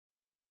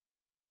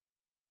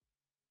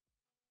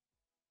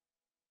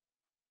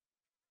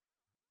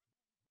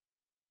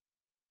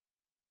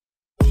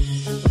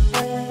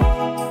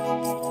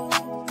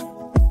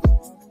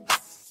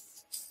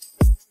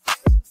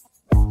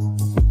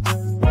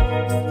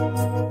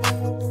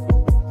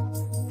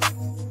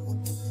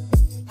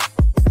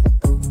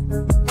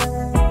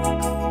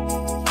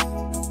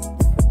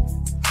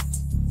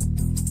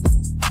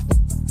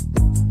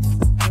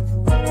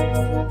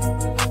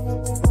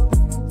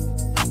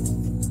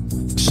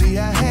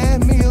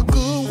wanted me a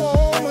good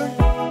woman,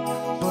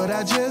 but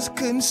I just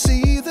couldn't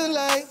see the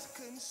light.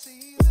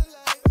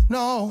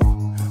 No,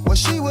 when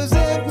she was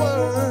at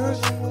work,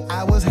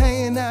 I was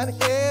hanging out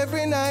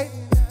every night,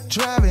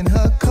 driving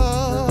her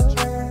car,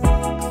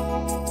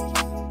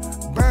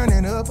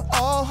 burning up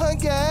all her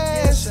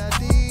gas.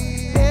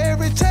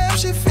 Every time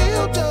she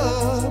filled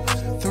up,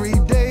 3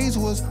 days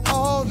was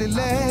all it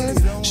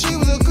lasted. She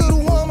was a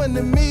good woman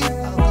to me,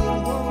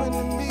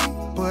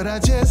 but I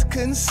just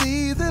couldn't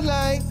see the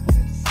light.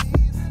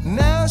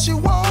 Now she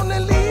wanna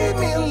leave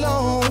me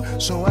alone,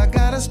 so I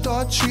gotta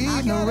start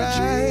treating her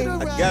right.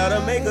 I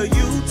gotta make a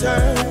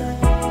U-turn,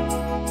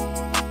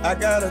 I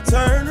gotta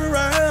turn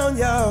around,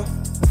 y'all,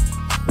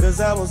 cause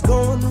I was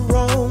going the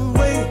wrong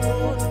way.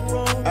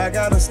 I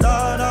gotta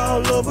start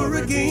all over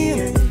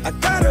again. I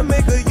gotta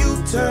make a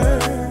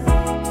U-turn,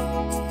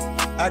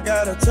 I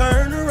gotta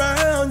turn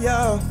around,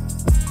 y'all,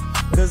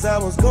 cause I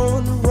was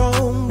going the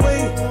wrong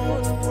way.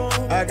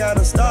 I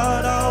gotta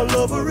start all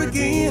over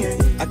again.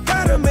 I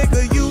gotta make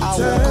a U-turn. I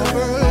woke up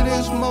early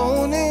this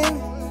morning,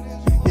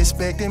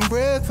 expecting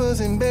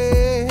breakfast in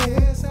bed,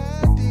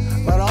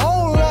 but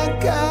all I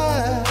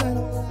got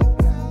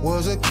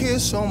was a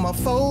kiss on my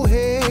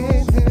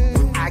forehead.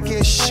 I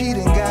guess she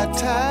done got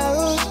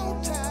tired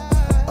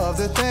of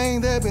the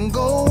thing that been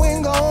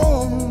going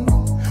on.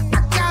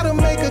 I gotta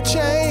make a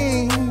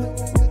change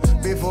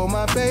before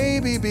my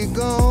baby be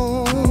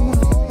gone.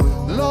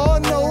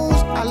 Lord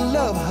knows I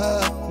love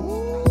her,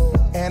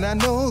 and I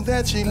know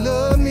that she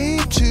love me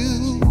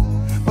too.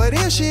 But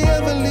if she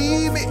ever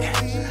leave me,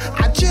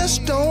 I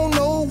just don't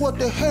know what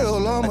the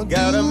hell I'ma do. I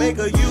gotta make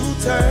a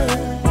U-turn,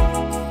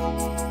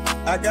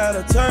 I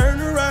gotta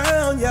turn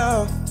around,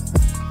 y'all,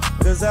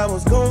 cause I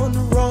was going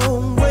the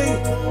wrong way.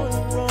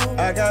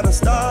 I gotta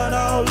start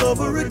all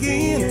over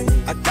again.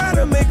 I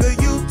gotta make a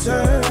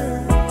U-turn,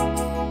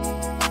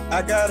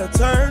 I gotta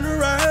turn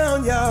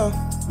around, y'all,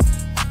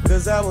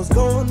 cause I was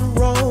going the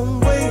wrong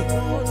way.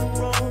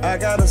 I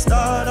gotta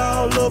start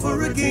all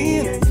over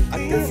again.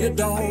 If you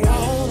don't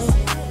wanna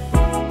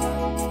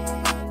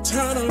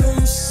turn her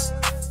loose,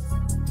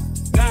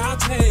 I'll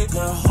take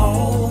her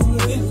home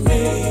with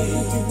me.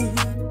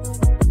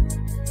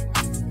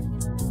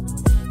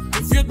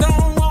 If you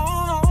don't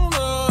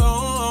wanna,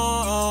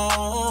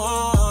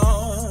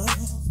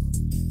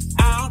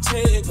 I'll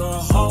take her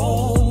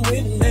home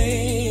with me.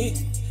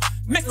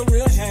 Make her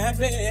real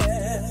happy.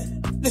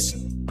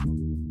 Listen,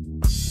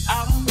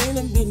 I don't mean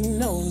to be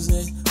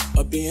nosy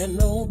or being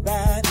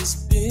nobody's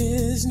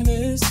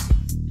business,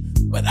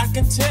 but I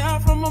can tell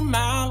from a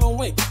mile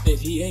away that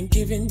he ain't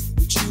giving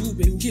what you've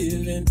been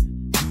giving.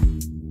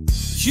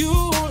 You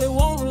only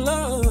want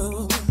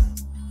love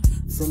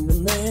from the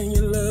man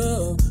you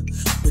love,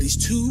 but he's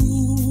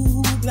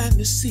too blind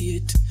to see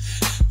it,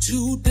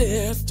 too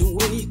deaf to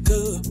wake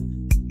up.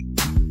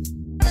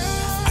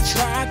 I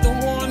tried to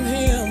warn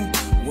him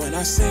when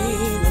I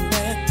seen him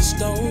at the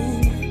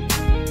store.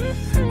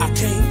 I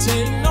can't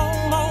take no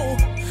more,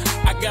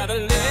 I gotta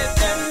let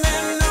that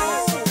man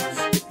know.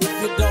 If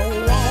you don't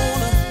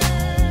wanna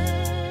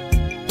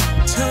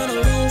turn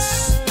her loose,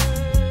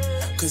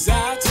 cause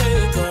I'll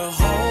take her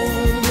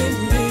home with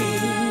me.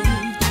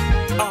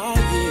 Oh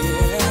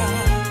yeah.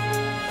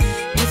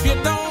 If you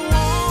don't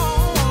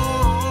wanna,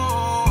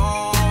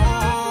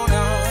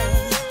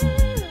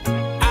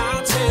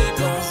 I'll take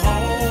her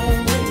home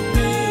with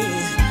me.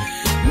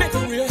 Make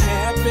her real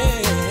happy.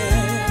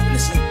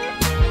 Listen,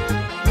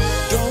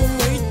 don't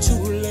wait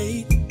too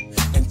late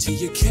until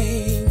you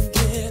can't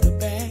get her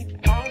back.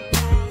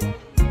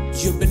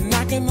 You've been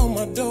knocking on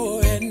my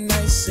door at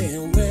night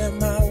saying, where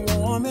my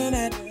woman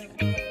at?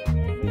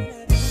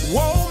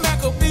 Womack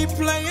will be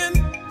playing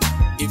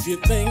if you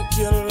think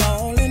you're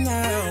lonely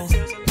now.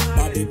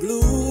 Bobby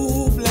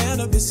Blue Bland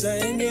will be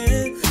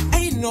singing,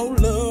 ain't no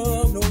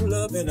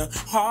love in a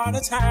heart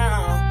of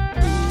town.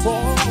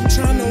 Boy, I'm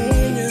trying to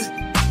warn you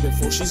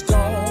before she's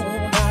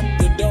gone out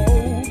the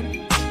door.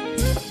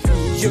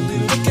 You'll be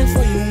looking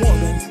for your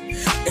woman,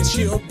 and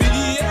she'll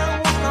be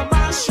at one of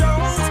my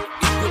shows.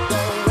 If you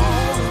don't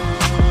wanna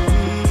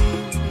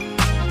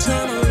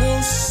turn her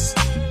loose,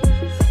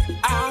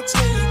 I'll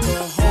take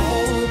her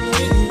home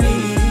with me.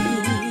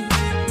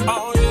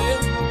 Oh yeah.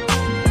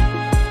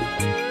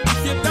 If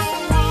you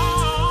don't wanna,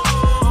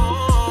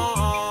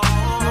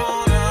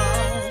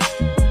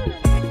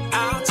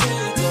 I'll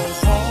take her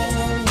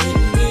home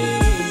with me.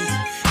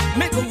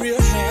 Make her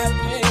real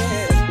happy.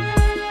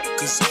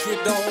 Cause if you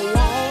don't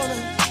wanna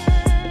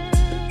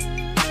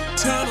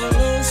turn her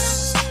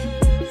loose,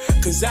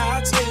 cause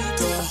I'll take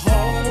her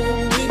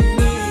home with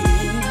me.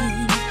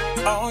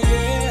 Oh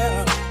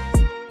yeah.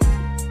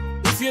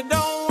 If you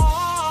don't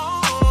wanna,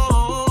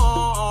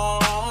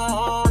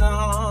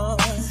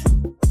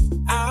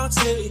 I'll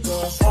take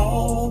her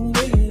home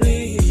with me.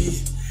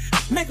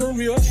 Make her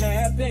real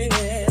happy.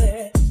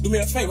 Do me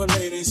a favor,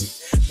 ladies.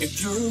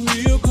 If you're a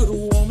real good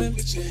woman,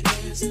 put your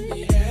hands in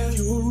the air.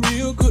 You're a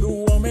real good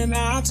woman,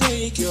 I'll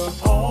take you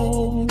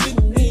home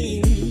with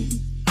me.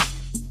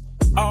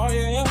 Oh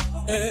yeah,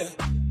 yeah.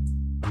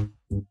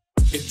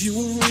 If you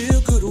a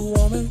real good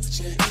woman, put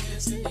your hands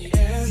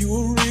You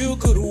a real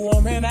good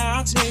woman,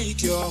 I'll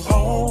take you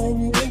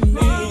home with me.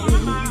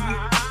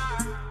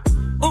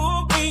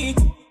 Oh,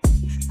 baby,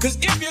 'cause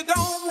if you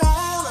don't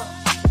wanna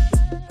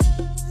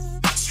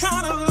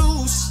try to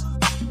lose,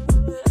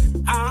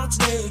 I'll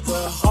take you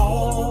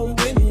home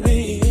with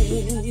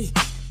me.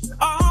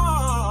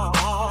 Oh,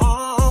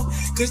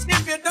 'cause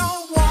if you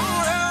don't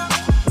wanna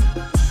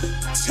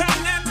turn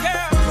that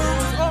girl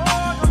loose, oh,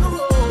 no,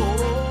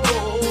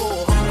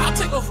 I'll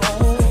take her home.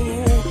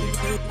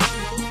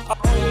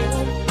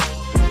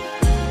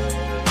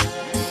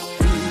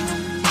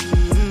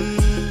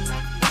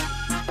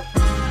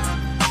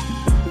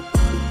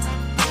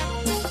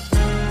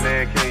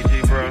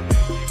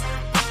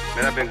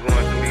 Man, I've been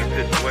going through these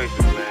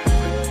situations, man.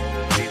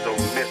 These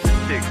old missing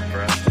chicks,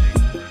 bro.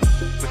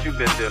 What you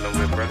been dealing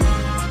with, bro?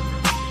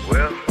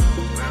 Well,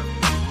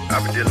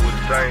 I've been dealing with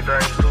the same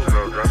thing too,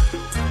 bro.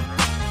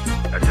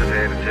 I just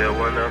had to tell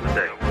one the other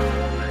day.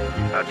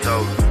 I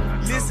told her.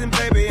 Listen,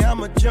 baby,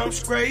 I'ma jump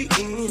straight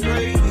in.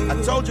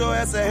 I told your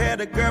ass I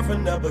had a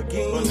girlfriend up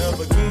again.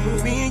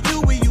 Me and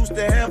you, we used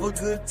to have a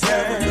good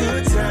time.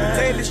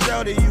 Lately,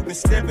 shorty, you been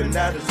stepping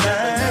out of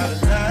line.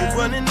 You're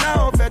running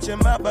off at your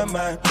mouth by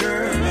my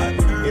girl.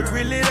 It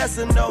really, that's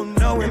a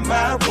no-no in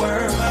my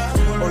world.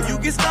 Or you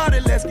get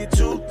started, let's get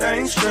two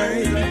things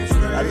straight.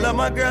 I love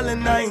my girl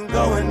and I ain't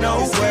going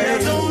nowhere.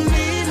 I don't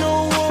need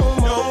no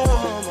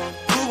woman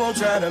who gon'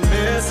 try to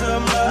mess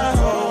up my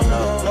home.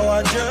 No,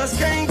 I just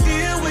can't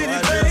deal with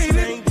it,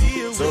 baby.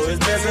 So it's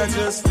best I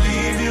just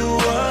leave you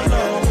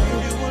alone.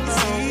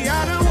 See,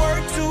 I done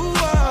work too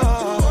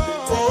hard.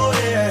 Oh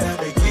yeah,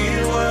 to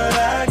get what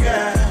I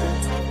got.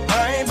 I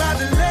ain't about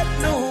to let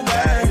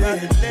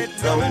nobody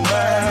come in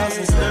my house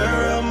and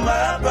stir up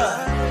my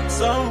body.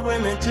 Some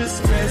women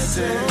just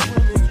messing.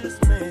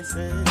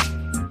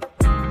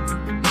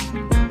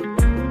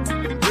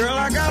 Girl,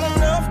 I got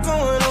enough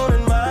going on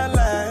in my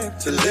life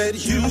to let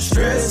you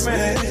stress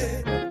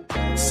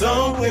me.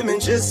 Some women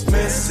just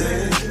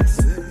messing.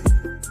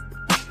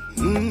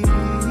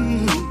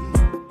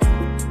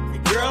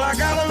 Girl, I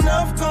got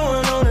enough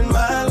going on in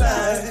my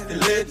life to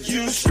let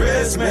you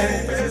stress me.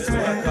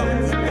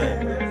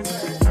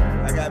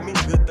 I got me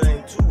a good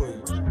thing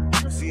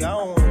too. See, I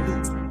don't wanna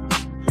lose.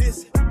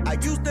 Listen, I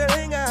used to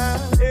hang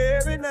out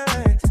every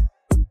night,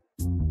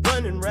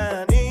 running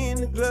around in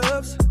the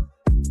clubs.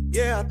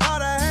 Yeah, I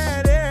thought I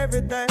had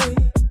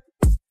everything.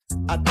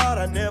 I thought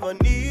I never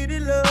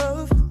needed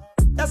love.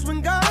 That's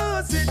when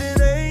God sent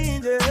an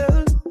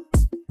angel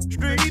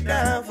straight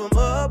down from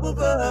up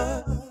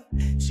above.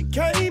 She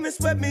came and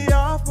swept me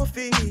off my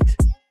feet,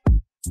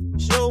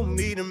 showed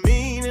me the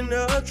meaning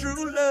of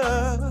true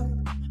love.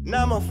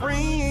 Now my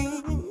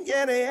friends,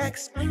 yeah, they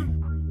ask me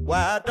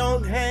why I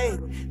don't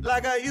hang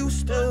like I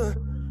used to.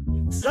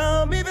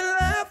 Some even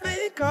laugh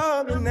and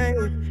call me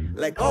names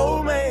like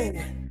old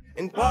man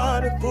and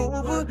party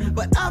pooper.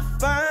 But I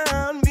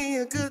found me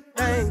a good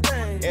thing,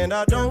 and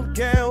I don't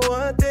care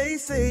what they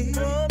say.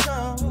 Tell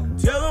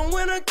them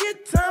when I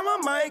get time I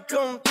might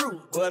come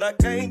through, but I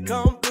can't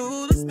come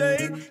through the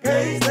state.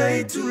 Can't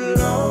stay too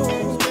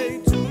long.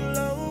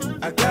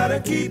 I gotta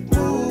keep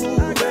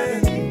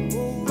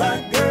moving. My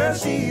girl,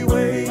 she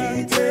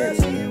waiting.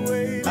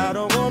 I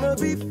don't wanna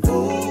be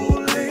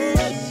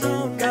foolish.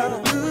 Got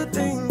a good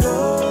thing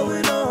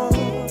going on,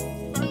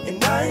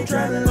 and I ain't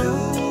trying to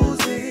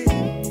lose it.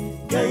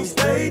 Can't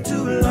stay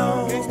too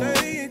long.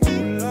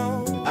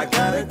 I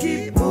gotta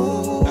keep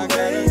moving.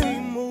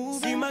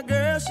 See my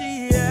girl,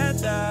 she at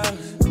the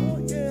house.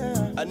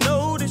 I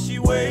know that she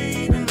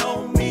waiting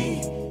on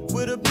me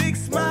with a big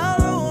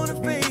smile on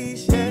her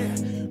face, yeah.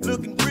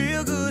 Looking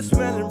real good,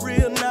 smelling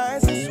real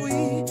nice and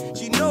sweet.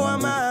 She know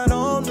I'm out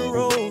on the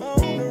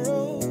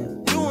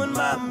road, doing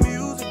my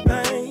music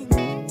thing.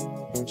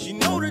 She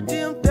know the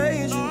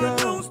temptation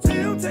comes.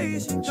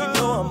 She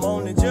know I'm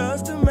only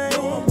just a man.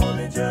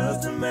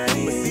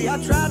 But see, I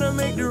try to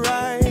make the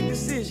right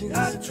decisions.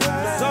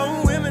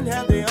 Some women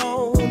have their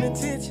own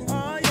intentions.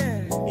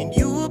 And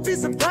you will be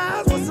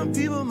surprised what some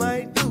people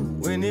might do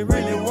when they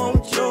really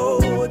want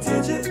your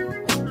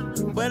attention.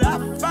 But I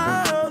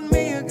found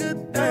me a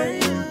good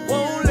thing,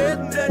 won't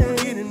let that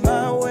get in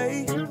my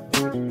way.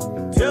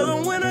 Tell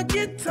them when I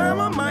get time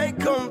I might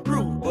come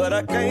through, but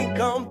I can't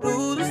come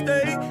through the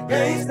state.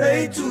 Can't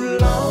stay too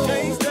long.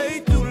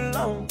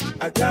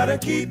 I gotta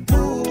keep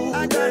moving.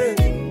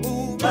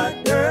 My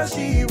girl,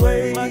 she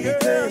waiting.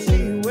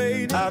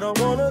 I don't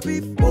wanna be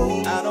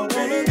fooled. Got a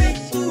good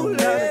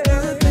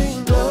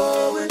thing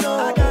going on.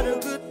 I got a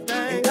good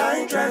thing, and I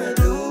ain't tryna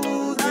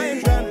lose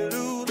it.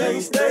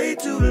 Can't stay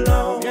too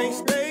long.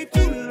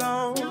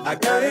 I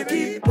gotta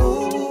keep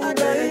moving.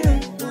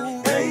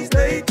 Can't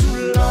stay too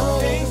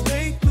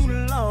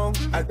long.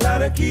 I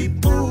gotta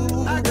keep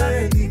moving.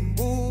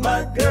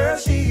 My girl,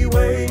 she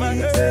waiting.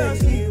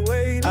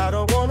 I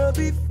don't wanna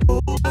be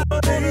fooled. Got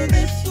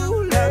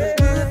a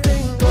good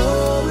thing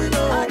going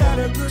on. I got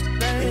a good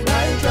thing, and I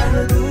ain't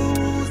tryna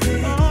lose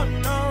it.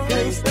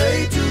 Can't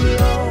stay too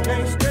long.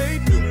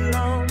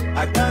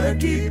 I gotta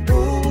keep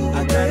moving.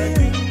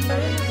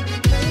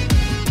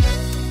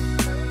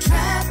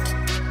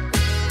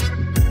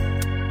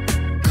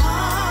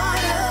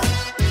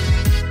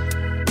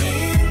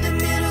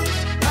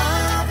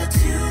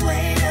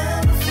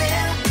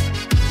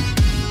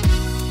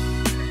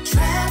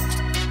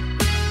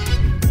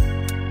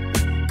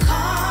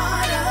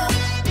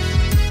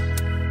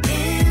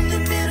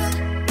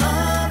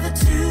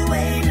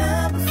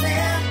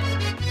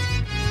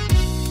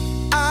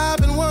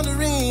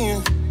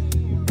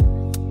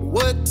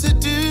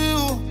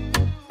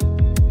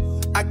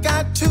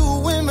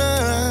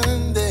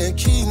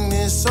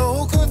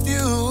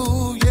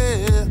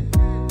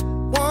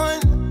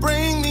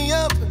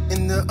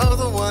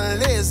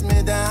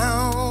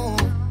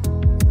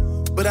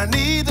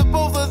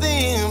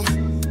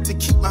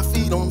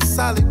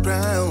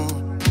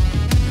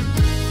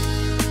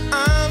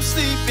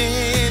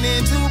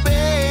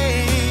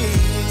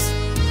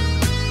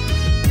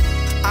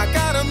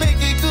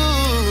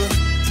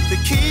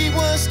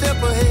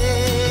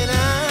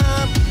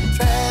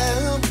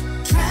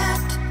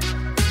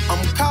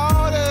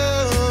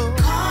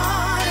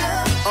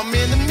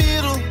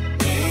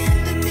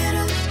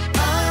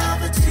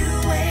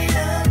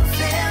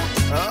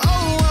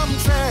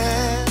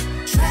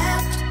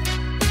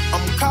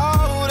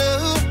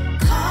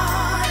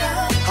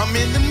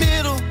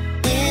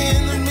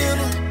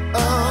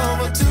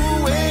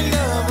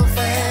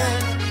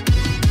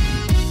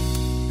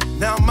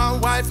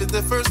 is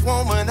the first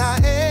woman I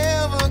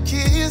ever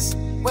kissed.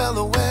 Well,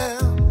 oh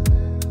well,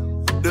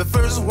 the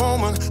first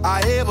woman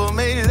I ever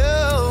made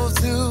love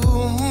to.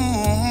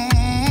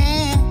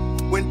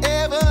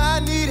 Whenever I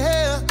need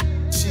help,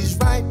 she's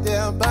right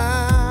there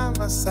by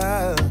my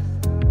side.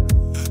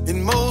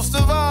 And most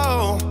of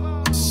all,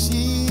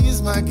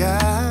 she's my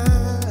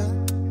guide.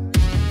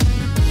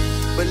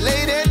 But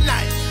late at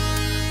night,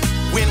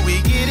 when we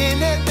get in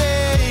that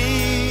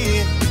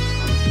bed,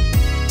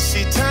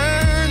 she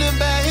turn her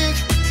back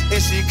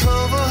and she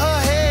cover her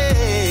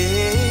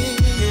head.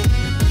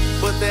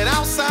 But that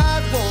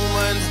outside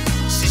woman,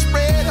 she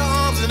spread her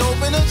arms and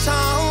open her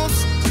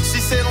charms. She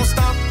said, don't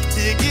stop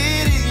till you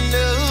get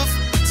enough.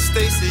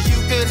 Stacy, you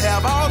could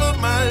have all of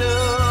my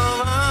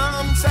love.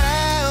 I'm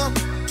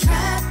trapped.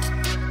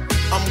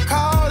 I'm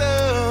caught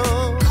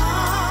up.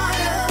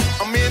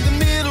 I'm in the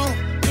middle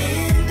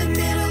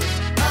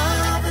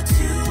of a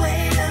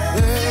two-way love.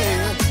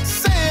 Yeah.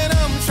 Saying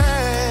I'm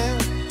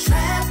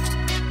trapped.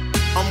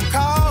 I'm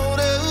caught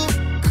up.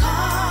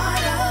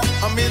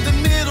 I'm in the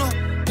middle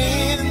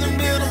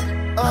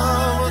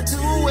of a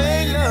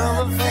two-way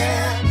love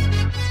affair.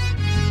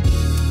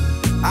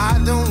 I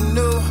don't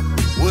know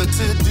what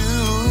to do.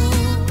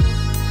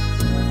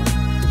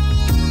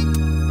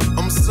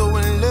 I'm so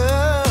in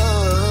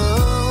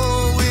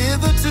love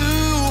with the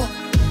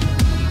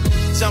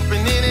two.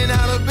 Jumping in and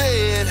out of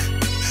bed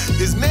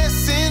is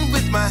messing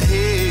with my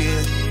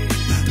head.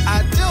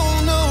 I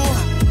don't know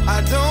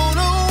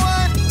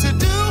what to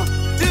do.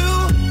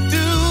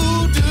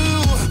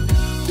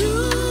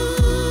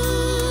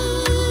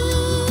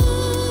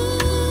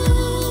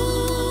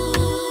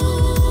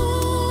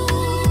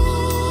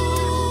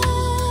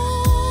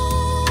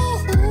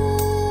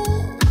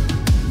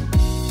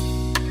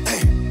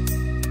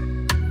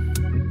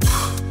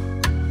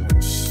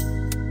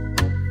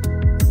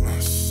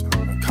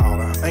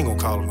 I ain't gonna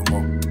call her no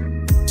more.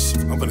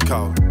 I'm gonna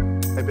call her.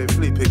 Hey, baby,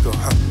 please pick up,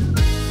 huh?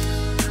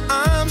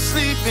 I'm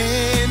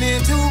sleeping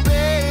in two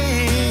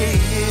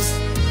beds.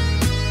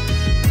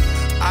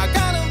 I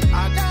got him.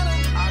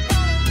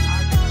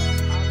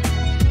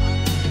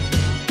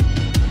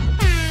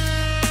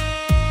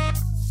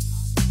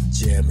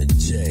 Jammin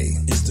Jay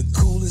is the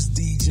coolest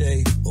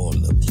DJ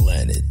on the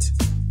planet.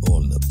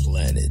 On the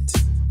planet.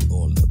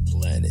 On the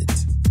planet.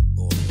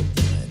 On the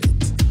planet.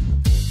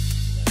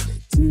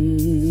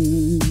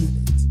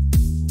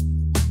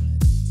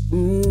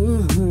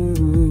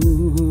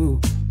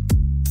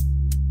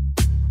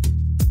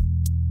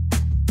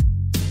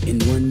 In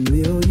 1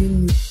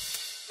 million.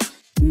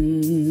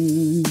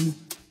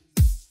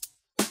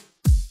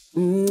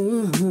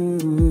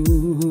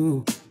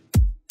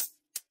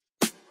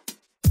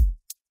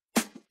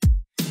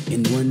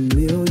 In 1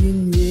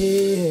 million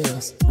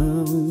years,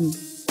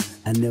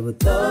 I never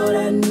thought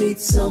I'd meet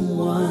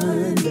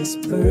someone that's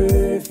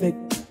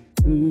perfect.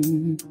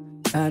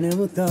 I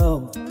never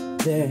thought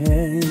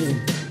that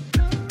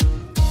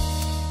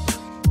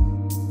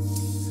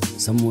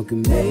someone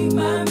can make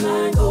my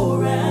mind go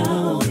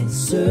around in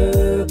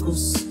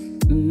circles.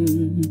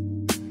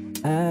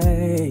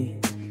 I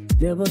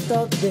never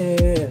thought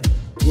there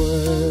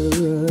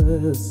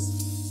was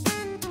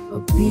a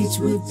beach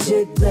with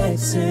jet black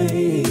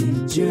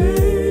sand,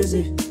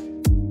 Jersey.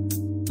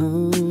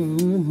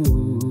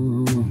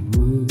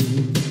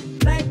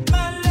 Like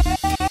my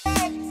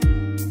legs,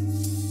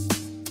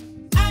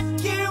 I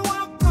can't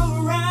walk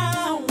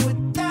around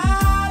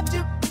without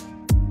you.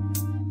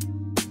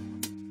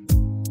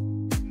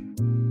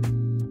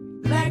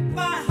 Like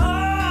my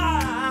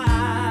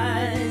heart,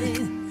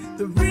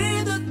 the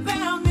rhythm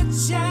bound to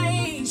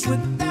change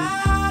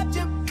without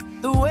you.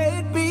 The way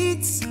it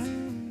beats,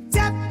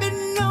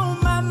 tapping on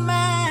my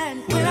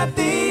mind when I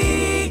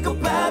think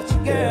about you,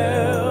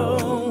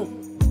 girl.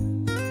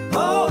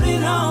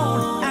 Holding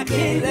on, I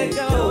can't let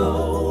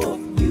go of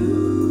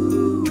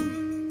you.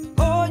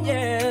 Oh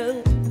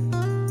yeah,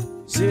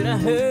 should I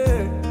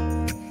heard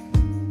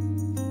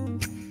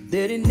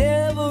that it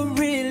never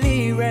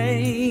really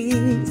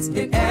rains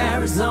in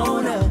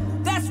Arizona?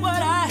 That's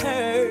what I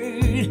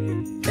heard,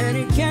 and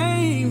it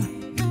came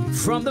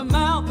from the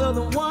mouth of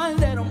the one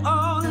that I'm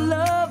all in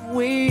love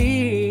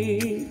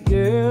with,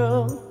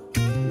 girl.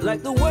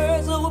 Like the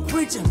words of a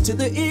preacher to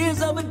the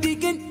ears of a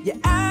deacon. Yeah,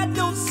 I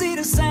don't see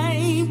the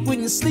same when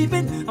you're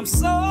sleeping. I'm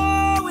so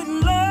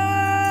in love.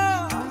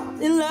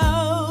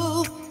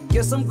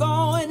 Guess I'm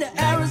going to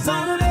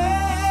Arizona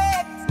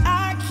next.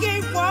 I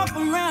can't walk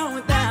around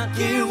without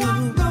you.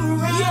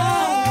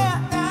 Yeah,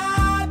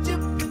 without you.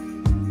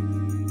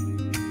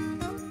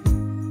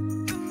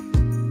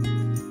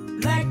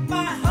 Like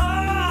my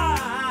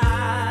heart,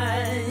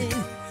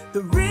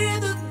 the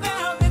rhythm's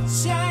bound to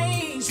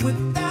change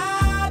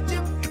without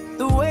you.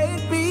 The way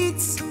it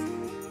beats,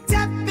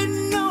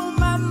 tapping on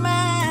my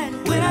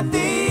mind when I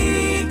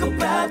think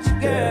about you,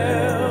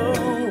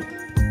 girl.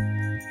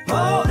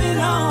 Holding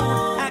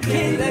on, I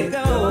can't let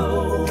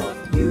go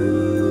of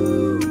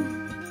you.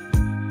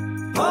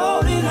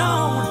 Holding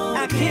on,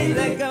 I can't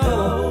let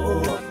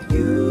go of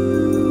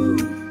you.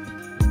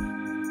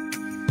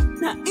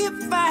 Now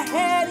if I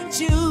had to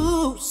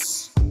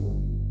choose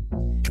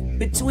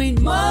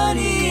between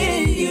money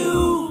and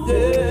you,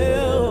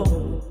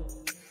 girl.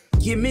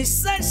 Give me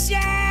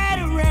sunshine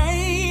and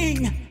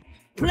rain,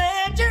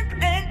 pleasure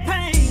and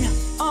pain.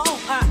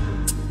 Oh,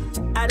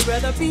 I'd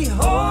rather be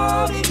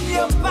holding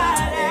your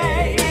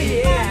body.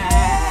 Yeah.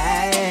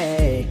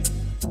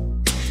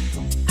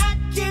 I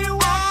can't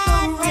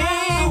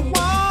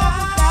walk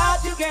without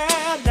you,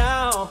 girl,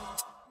 now.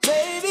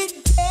 Baby,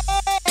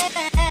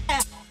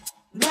 yeah.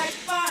 Like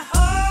my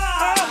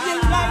heart, oh, you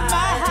like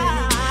my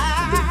heart.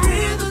 The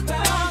rhythm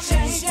don't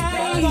change,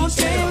 don't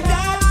change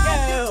that,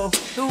 girl.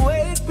 The way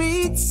it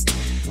beats,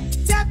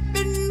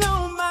 tapping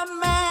on my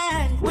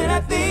mind when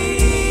I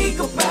think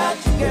about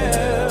you,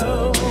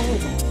 girl.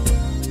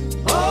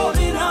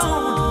 Holding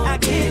on, I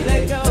can't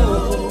let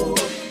go.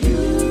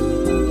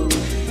 You,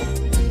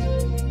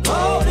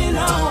 holding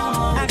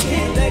on, I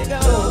can't let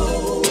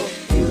go.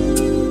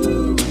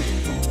 You,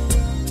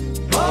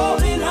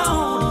 holding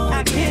on,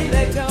 I can't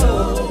let go.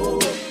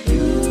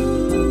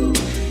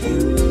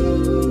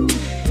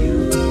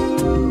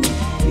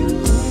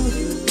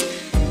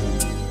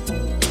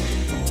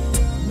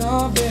 No,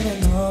 baby,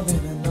 no,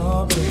 baby,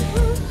 no, baby.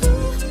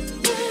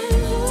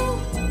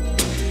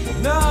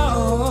 No.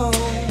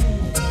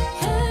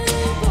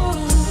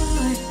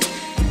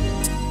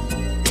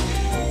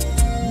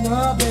 No,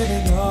 baby,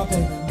 no,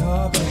 baby, no,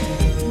 baby.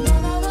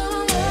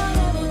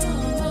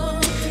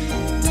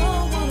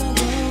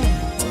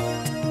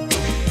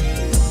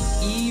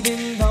 Even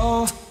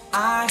though I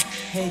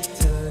hate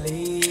to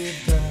leave,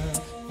 girl,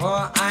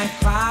 for I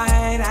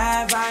cried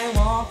as I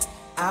walked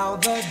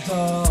out the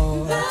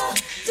door.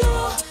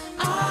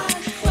 I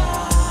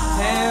cried.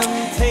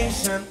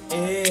 Temptation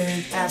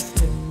is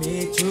asking me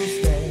to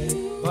stay,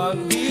 but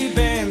we've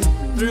been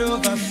through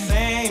the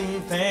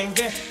same thing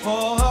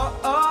before.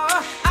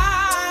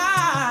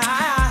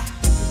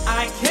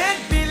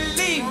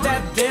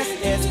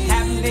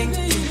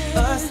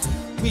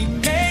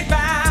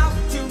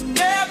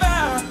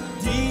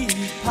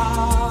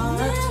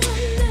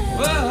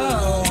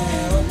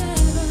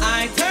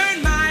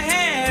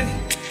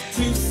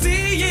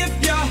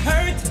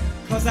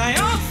 I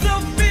also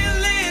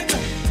feel it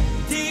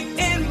deep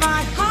in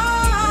my heart,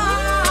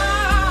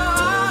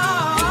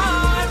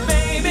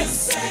 baby. You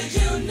said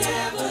you'll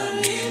never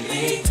leave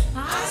me.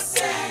 I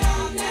said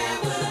I'll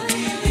never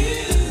leave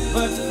you.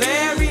 But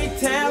fairy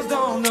tales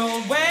don't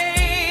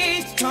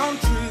always come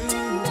true.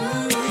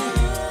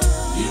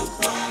 You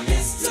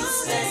promised to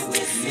stay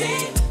with me.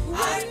 I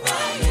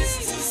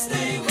promised to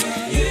stay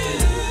with you.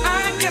 I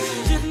guess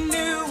you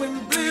knew and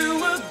blew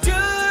a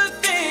good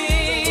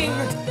thing,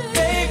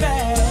 baby.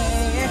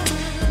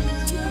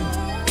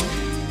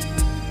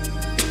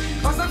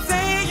 I'm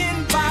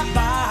saying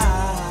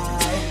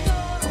bye-bye.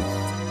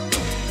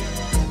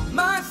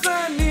 My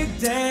sunny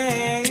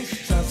days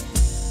just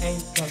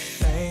ain't the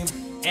same.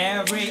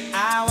 Every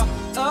hour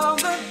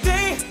of the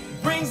day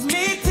brings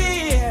me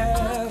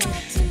tears.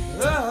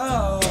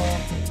 Oh.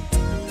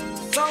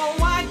 So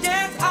I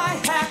guess I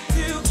have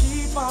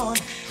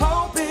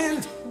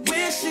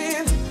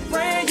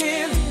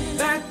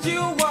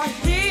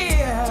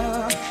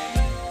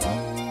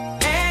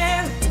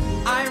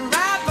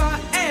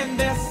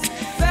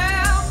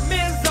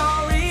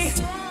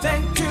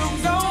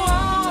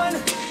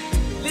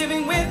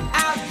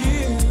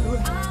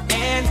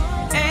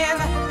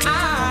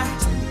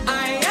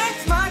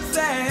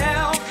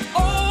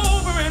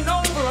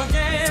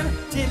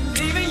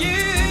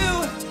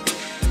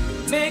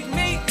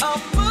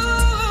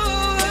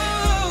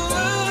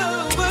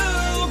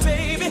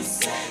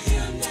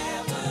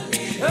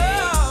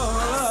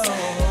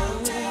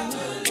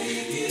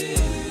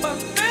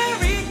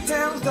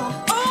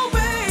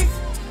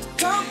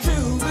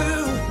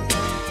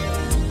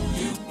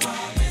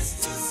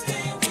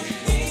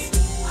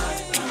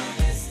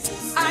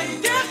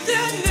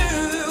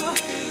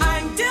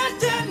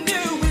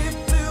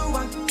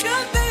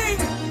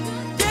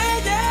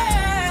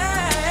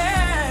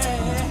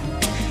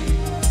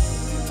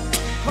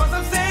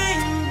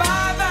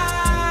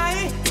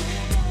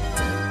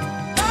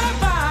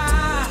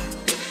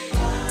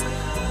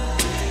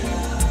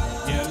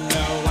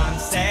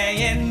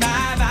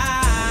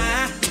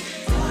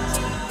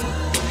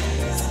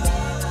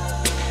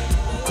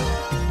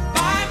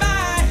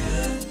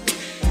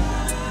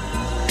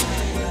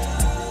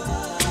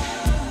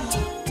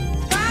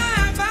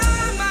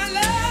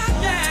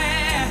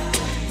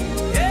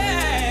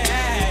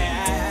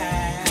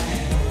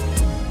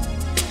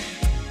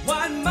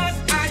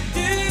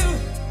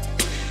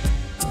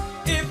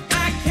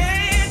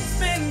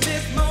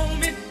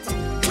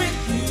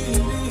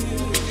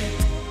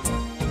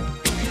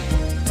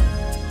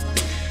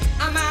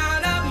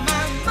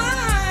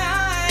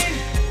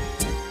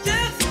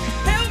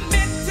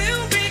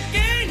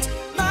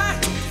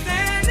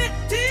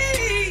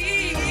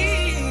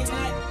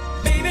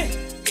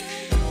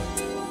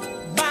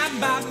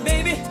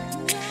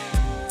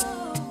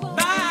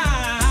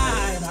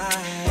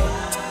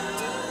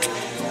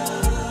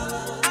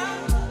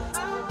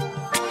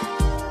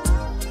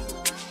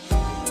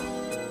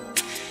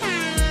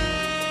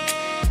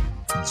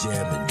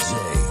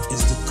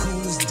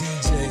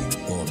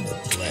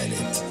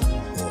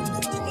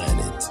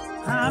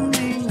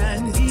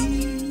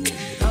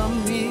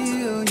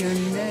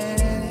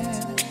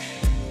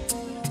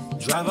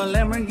Drive a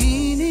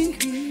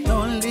Lamborghini,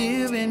 don't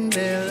live in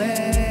Bel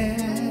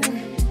Air.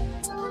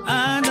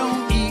 I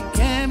don't eat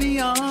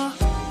caviar,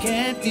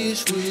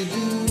 catfish will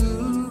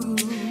do.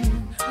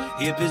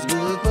 If it's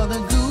good for the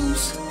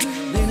goose,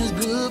 then it's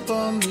good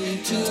for me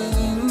too.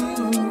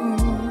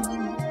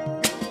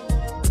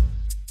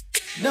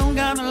 Don't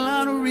got a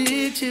lot of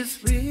riches,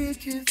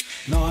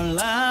 nor a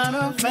lot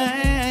of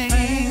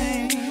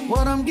fame.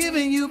 What I'm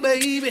giving you,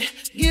 baby,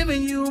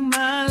 giving you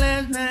my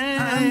last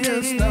name. I'm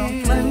just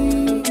a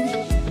plain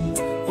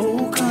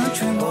old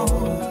country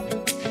boy.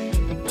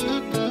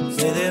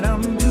 Say that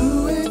I'm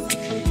doing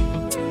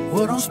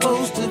what I'm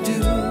supposed to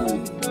do.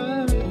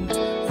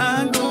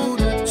 I go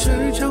to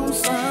church on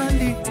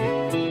Sunday,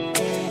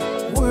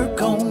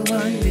 work on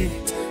Monday.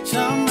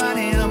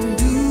 Somebody, I'm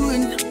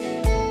doing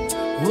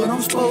what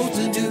I'm supposed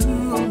to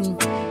do.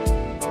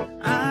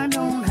 I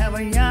don't have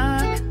a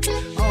yacht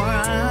or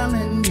an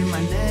island in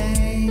my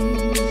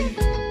name.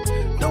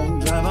 Don't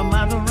drive a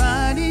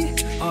Maserati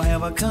or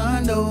have a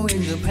condo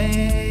in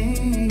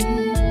Japan.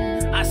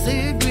 I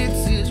said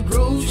grits is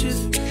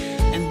groceries,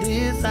 and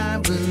this I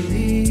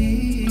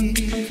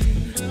believe.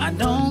 I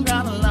don't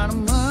got a lot of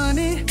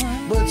money,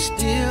 but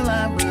still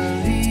I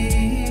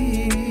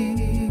believe.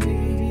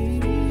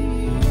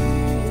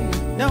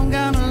 Don't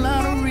got a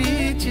lot of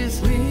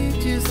riches,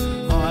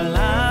 or a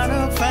lot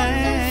of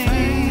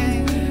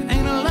fame.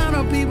 Ain't a lot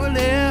of people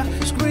there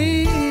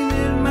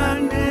screaming my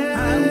name.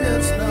 I'm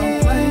just a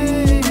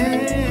plain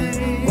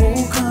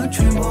old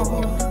country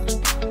boy.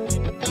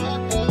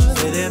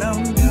 Say that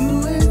I'm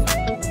doing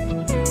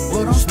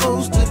what I'm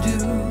supposed to do.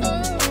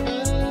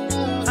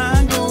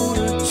 I go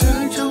to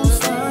church on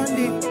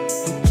Sunday,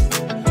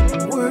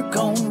 work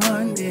on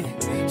Monday.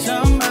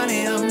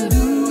 Somebody, I'm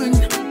doing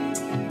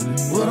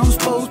what I'm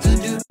supposed to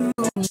do.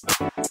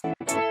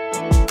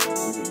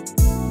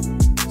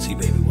 See,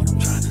 baby, what I'm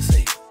trying to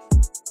say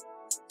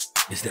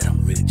is that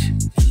I'm rich in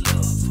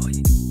love for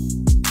you.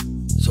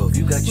 So if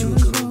you got you a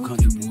good old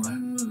country boy,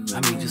 I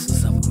mean just a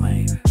simple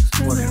man,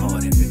 working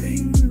hard every day,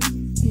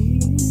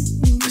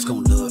 it's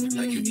gonna love you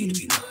like you need to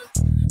be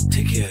loved,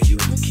 take care of you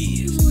and the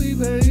kids.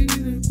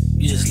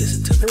 You just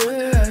listen to me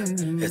one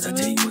time as I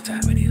tell you what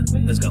time it is.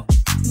 Let's go.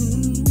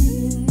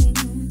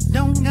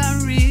 Don't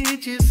got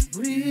riches,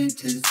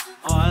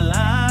 or a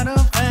lot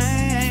of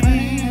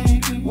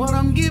fame. What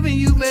I'm giving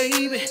you,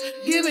 baby,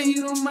 giving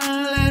you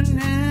my last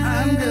name.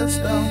 I'm just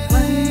a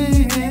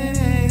plain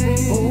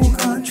old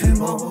country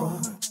boy.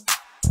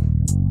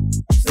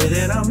 Say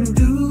that I'm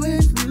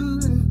doing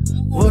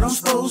what I'm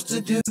supposed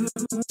to do.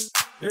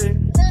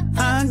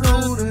 I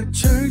go to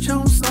church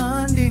on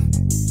Sunday,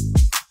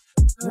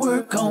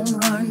 work on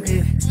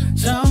Monday.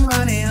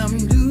 Somebody, I'm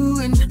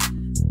doing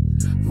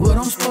what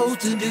I'm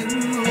supposed to do.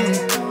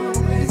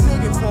 He's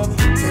looking for me,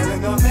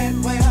 telling them at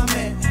where I'm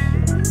at.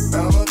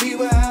 I'ma be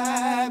where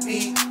I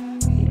be.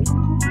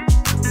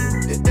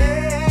 Today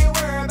I ain't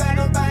worried about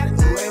nobody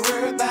who ain't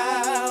worried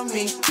about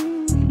me.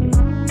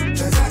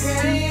 Cause I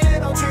can't let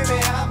them trip me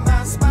out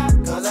my spot,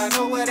 cause I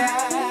know what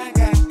I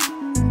got.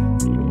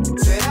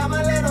 Said I'ma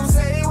let them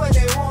say what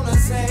they wanna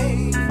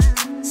say.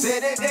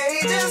 Said that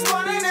they just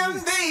one of them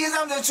days,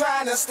 I'm just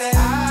trying to stay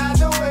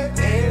out of it.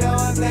 Lay low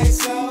and play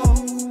slow.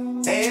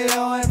 Lay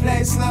low and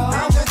play slow.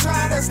 I'm just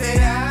trying to stay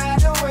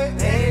out of it.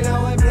 Lay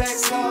low and play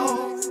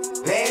slow.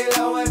 Lay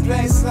low and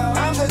play slow.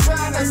 I'm just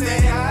trying to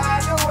stay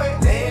out of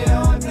it. Lay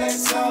low and play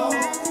slow.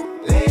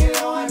 Lay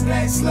low and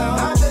play slow.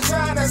 I'm just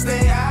trying to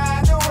stay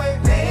out of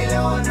it. Lay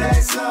low and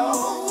play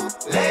slow.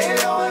 Lay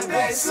low and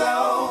play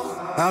slow.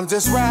 I'm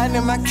just riding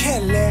in my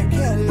Cadillac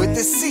with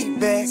the seat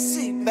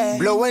back,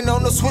 blowing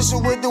on the swisher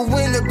with the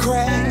window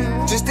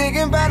crack. Just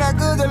thinking about how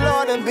good the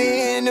Lord has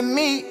been to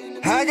me.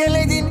 I can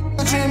let these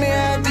niggas treat me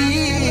out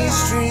these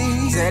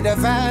streets. Had to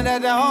find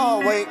out the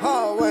hard way.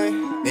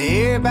 That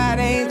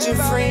everybody ain't your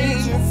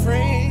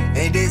friend.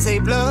 And they say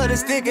blood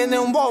is thicker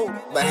than woke,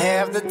 but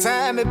half the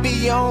time it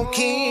be on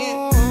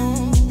kin.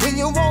 When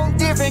you want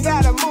different,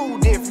 gotta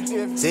move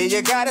different. Say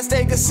you gotta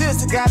stay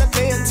consistent, gotta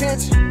pay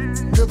attention.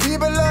 Cause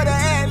people love to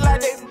act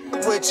like they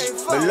with you,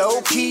 but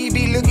low key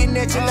be looking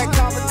at you like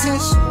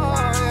competition.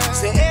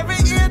 Say every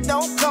ear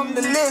don't come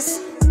to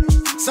listen.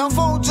 Some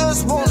folks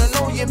just wanna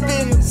know your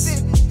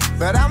business,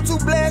 but I'm too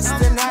blessed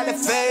and highly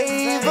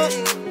favored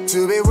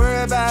to be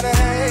worried about a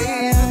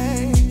hate.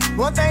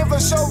 One thing for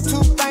sure,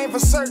 two things for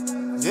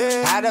certain.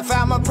 Yeah. Had to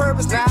find my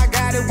purpose, now I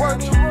got it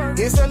working.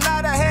 It's a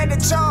lot I had to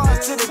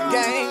charge to the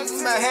game.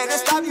 I had to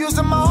stop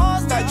using my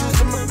heart, start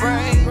using my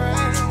brain.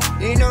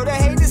 You know they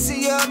hate to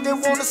see you up, they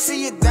wanna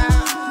see you down.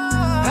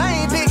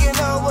 I ain't picking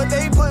up what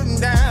they putting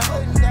down.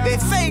 They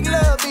fake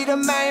love be the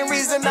main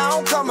reason I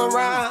don't come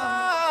around.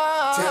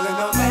 Telling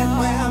them at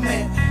where I'm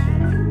at,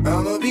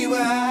 I'ma be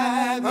where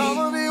I be.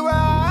 I'ma be where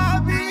I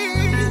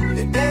be.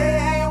 Today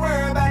I ain't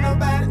worried about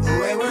nobody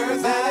who ain't worried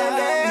about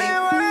me.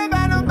 Ain't worried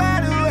about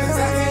nobody who ain't worried about me. Cause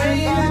I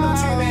can't let them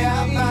treat me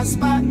out my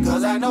spot,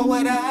 cause I know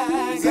what I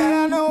got. Said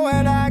I know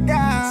what I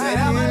got. Said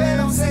I'ma let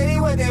them say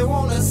what they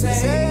wanna say.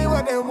 Say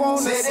what they wanna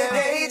say. Say that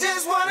they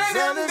just one of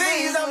them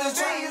days on the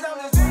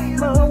streets.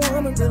 My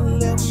woman done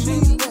left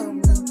me.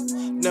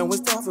 Now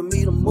it's time for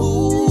me to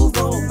move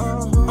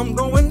on. I'm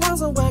going out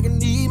so I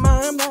can ease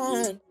my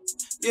mind.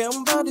 Yeah,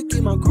 I'm about to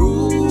get my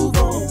groove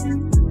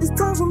on. It's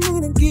time for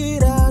me to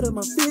get out of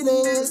my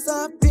feelings.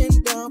 I've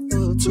been down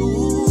for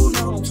too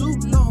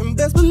long. And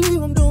best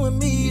believe I'm doing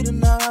me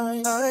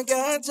tonight. I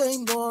got Jay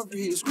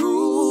Morris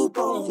groove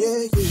on.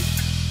 Yeah, yeah.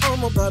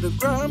 I'm about to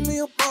grind me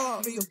a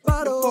bar,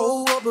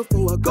 pour up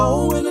before I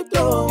go in the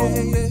door.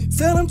 Yeah, yeah.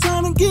 Said I'm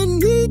trying to get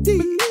needy,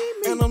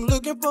 and I'm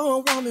looking for a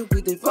woman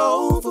with that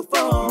 4 for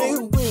 4.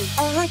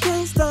 I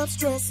can't stop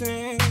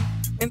stressing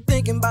and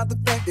thinking about the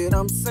fact that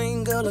I'm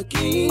single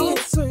again.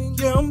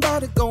 Yeah, I'm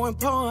about to go and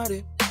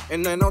party,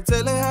 and ain't no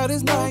telling how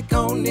this night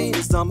gon' end.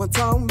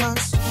 Summertime my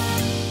shit.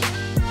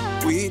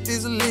 With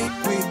this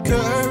liquid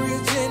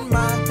courage in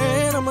my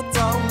hand, I'ma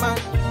talk my.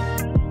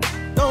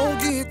 Don't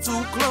get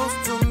too close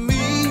to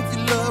me if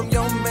you love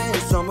your man.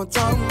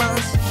 Summertime my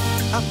shit.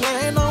 I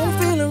plan on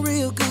feeling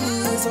real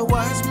good, so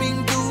watch me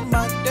do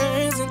my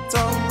dance and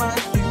talk my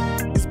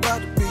shit. It's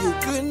about to be a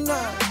good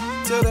night.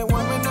 Tell that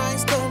woman I ain't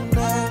stunned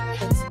night.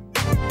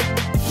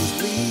 It's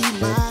me,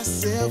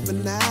 myself,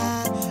 and I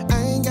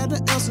ain't got to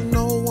answer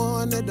no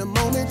one at the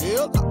moment.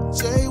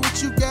 Jay,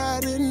 what you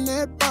got in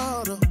that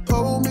bottle?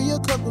 Pour me a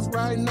cup, 'cause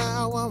right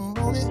now I'm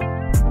on it.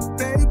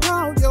 Baby,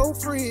 call your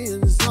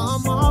friends,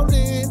 I'm all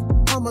in.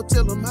 I'ma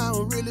tell them how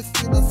I'm really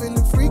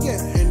feeling freaky.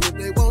 And if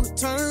they wanna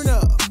turn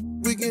up,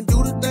 we can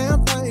do the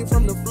damn thing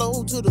from the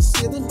floor to the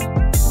ceiling.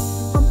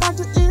 I'm about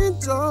to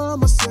enjoy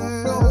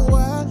myself.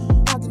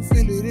 I can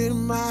feel it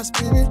in my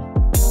spirit.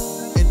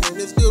 And then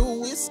it's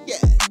good whiskey.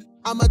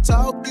 I'ma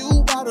talk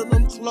you out of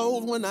them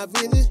clothes when I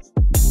visit.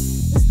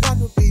 It's about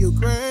to be a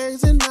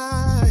crazy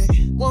night.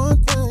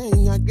 One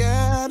thing I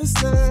gotta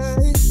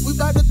say, we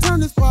about to turn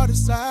this party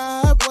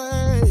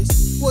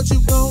sideways. What you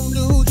gonna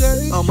do,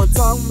 Jay? I'ma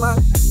talk my.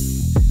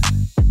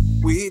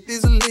 With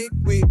this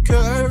liquid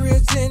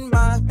courage in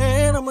my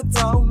hand, I'ma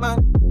talk my.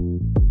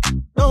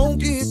 Don't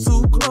get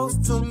too close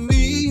to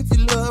me if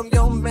you love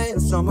your man.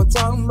 So I'ma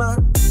talk my.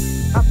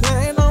 I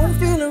plan on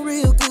feeling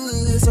real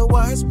good, so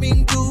watch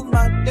me do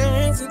my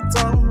dance and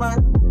talk my.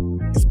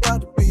 It's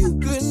about to be a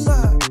good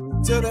night.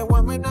 Tell that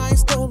woman I ain't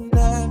stone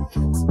night.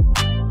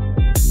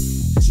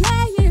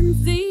 Try and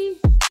see.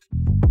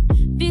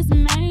 This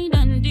man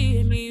done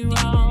did me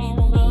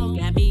wrong.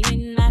 Got me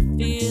in my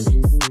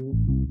feelings.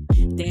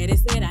 Daddy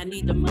said I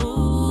need to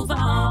move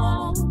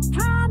on.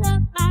 Called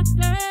up my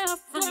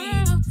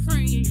girlfriend,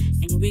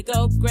 and we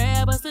go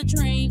grab us a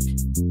drink.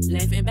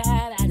 Laughing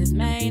bad at this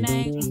man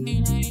ain't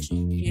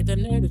get the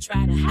nerve to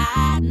try to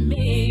hide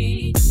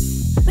me.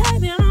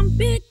 Baby, I'm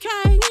Big K.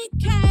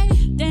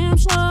 Damn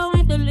sure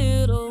ain't the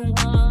little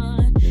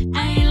one. I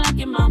ain't like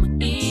your mama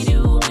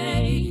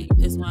anyway.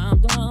 That's why I'm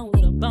done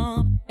with a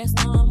bum. That's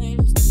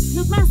honest.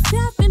 Look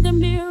myself in the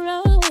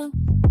mirror,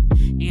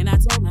 and I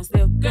told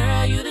myself,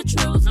 girl, you the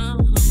truth.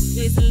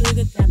 This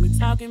liquor got me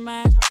talking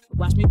much.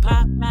 Watch me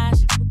pop my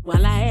shit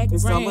while I act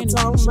brand new.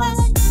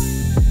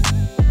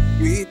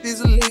 With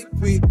this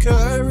liquid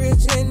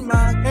courage in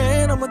my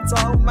hand, I'ma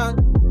talk my.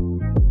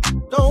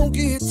 Don't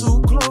get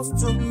too close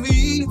to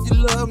me if you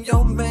love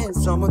your man.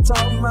 So I'ma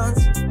talk my.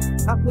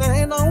 I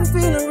plan on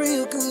feeling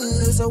real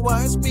good, so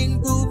watch me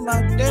do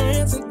my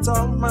dance and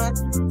talk my.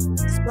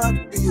 It's about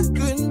to be a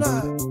good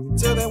night.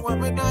 Tell that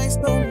woman I ain't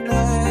stone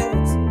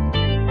nights.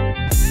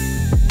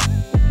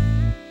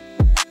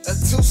 A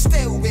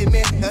two-step with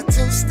me, a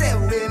two-step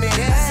with me. I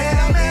said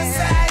I'm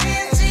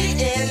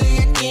S-I-N-G-L-E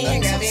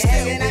again. Got me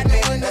hanging out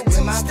doing the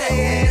two-step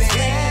with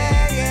me.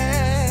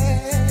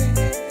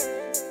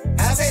 I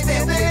say,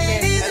 baby,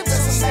 ain't easy till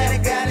somebody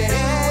got it.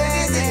 What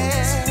is it?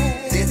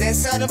 This that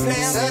Southern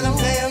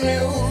player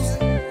music.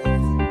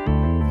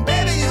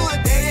 Baby, you a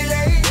day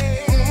late,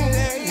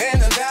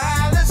 and a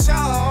dollar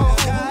show.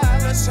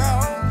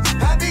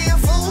 I'd be a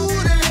fool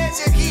to let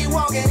you keep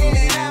walking in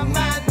and out my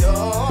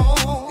door.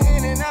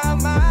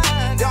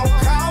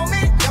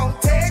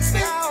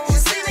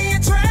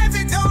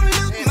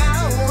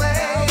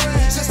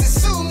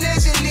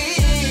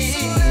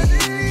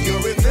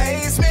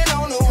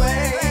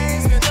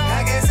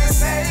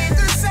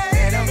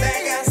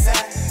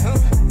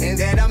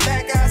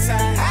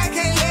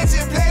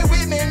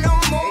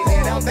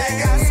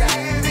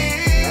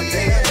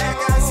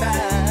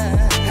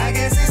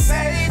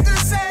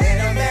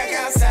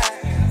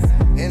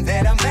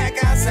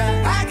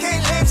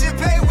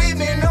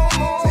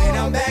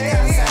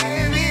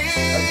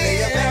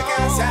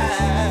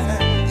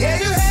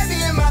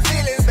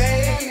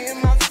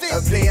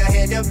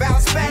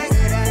 Bounce back.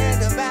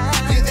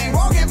 You think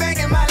walking back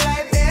in my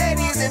life that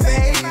easy,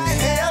 baby?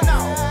 Hell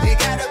no, it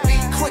gotta be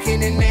quicker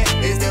than that.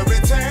 It's the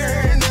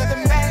return of the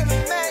Mac.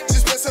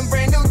 Just put some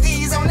brand new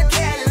D's on the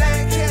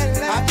Cadillac.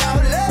 I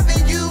thought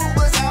loving you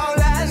was all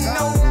I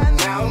know.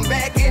 Now I'm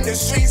back in the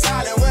streets,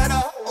 hollering where the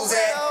hoes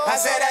at. I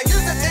said I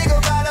used to think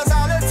about us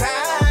all the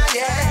time,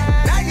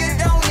 yeah. Now you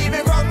don't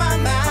even cross my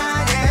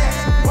mind,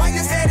 yeah. Why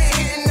you steady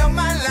hitting on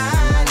my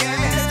line,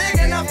 yeah?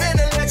 Thinking I'm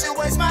finna let you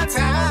waste my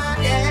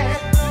time, yeah.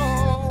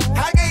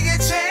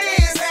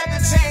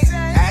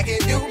 I can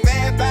do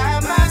bad by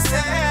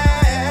myself.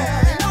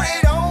 You know they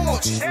don't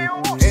want you.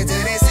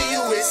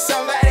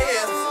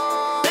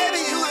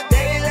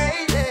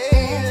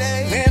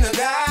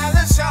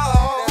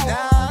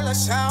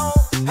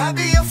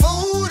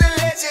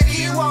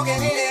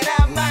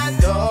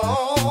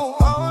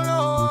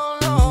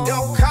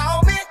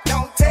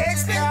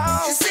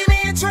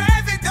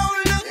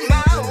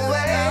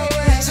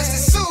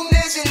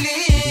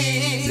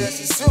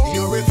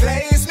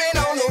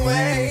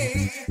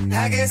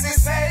 guess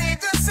it's safe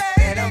to say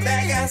that I'm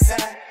back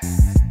outside.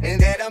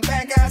 And that I'm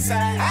back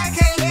outside. I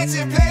can't let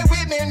you play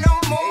with me no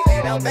more.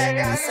 And I'm back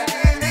outside.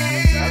 I'm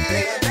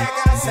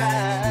back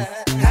outside.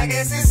 I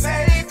guess it's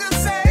safe to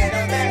say that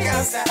I'm back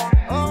outside.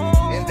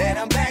 And that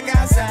I'm back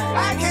outside.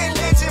 I can't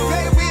let you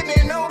play with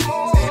me no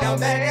more. And I'm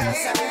back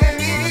outside.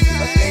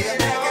 I'm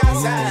back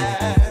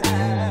outside.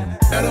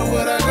 Matter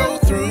what I go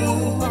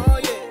through,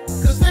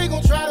 cause they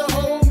gon' try to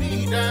hold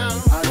me down.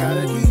 I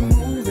gotta keep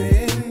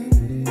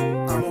moving.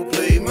 I'ma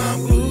play my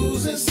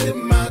blues and sip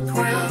my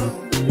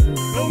crown.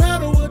 No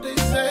matter what they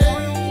say,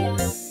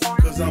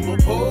 cause I'ma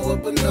pour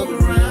up another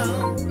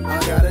round. I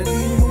gotta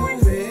keep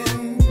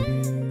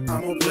moving.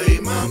 I'ma play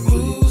my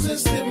blues and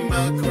sip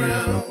my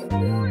crown.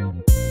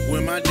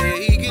 When my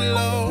day get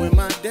low,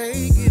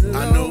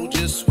 I know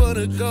just where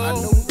to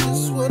go.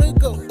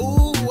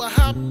 Ooh, I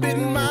hop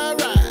in my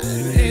ride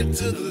and head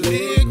to the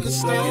liquor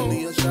store. Give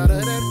me a shot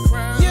of that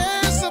crown.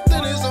 Yeah,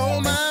 something is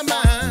on my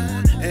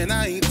mind, and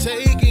I ain't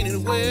taking it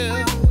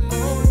well.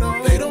 Oh,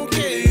 no. They don't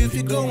care if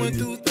you're going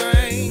through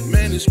things.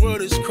 Man, this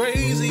world is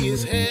crazy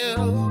as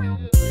hell.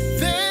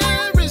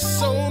 There is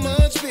so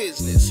much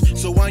business,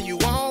 so why you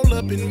all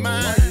up in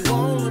mine?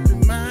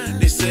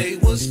 They say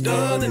what's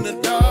done in the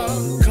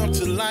dark come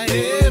to light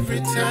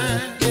every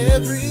time.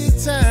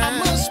 I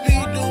must be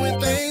doing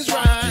things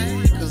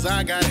right, cause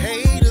I got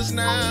haters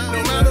now.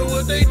 No matter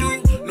what they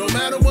do, no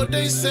matter what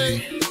they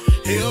say,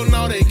 hell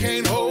no, they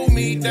can't hold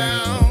me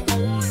down.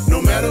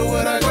 No matter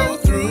what I go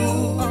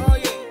through,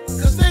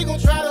 cause they gon'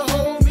 try to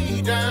hold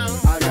me down.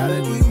 I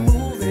gotta keep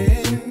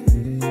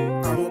moving.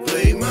 I'ma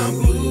play my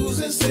blues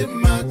and sip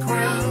my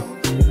crown.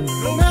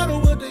 No matter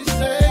what they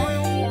say,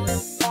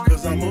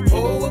 cause I'ma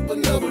pour up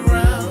another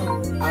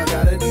round. I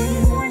gotta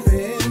keep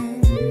moving.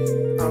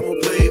 I'ma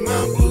play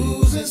my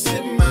blues and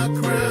sip my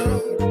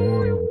crown.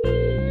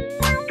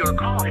 Your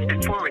call has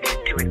been forwarded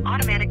to an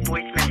automatic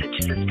voice message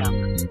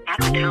system. At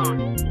the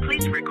tone,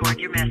 please record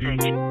your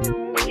message.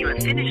 When you have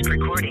finished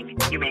recording,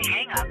 you may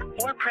hang up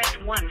or press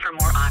 1 for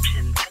more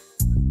options.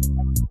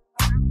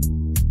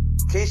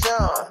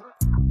 Keyshawn,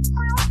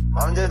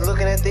 I'm just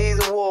looking at these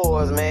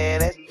awards,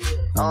 man. It's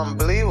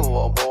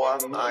unbelievable, boy.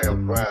 I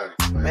am proud.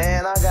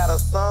 Man, I got a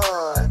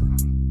son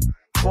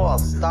for a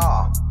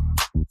star.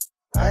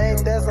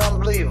 That's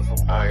unbelievable.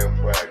 I am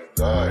proud.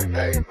 God,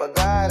 hey. But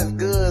God is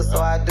good,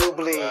 so I do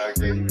believe. God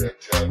gave you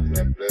that talent,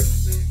 that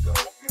blessing.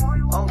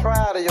 I'm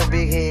proud of your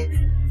big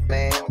head,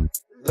 man.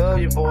 Love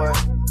you, boy.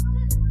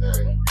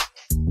 Hey.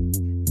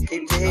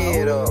 Keep your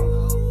head up.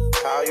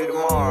 Call you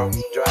tomorrow.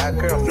 Drive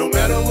careful. No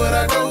matter what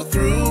I go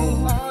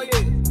through,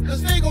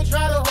 cause they gon'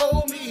 try to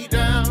hold me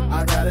down.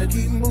 I gotta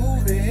keep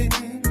moving.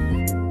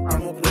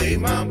 I'ma play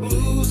my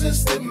blues and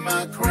sip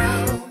my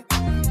crown.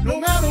 No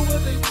matter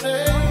what they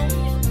say,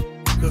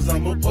 cause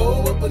I'ma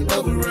pour up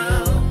another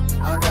round.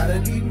 I gotta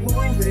keep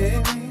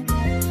moving.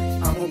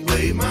 I'ma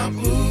play my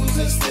blues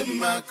and sip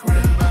my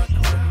crown.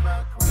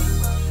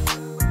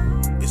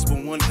 It's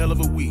been one hell of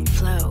a week.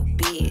 Flow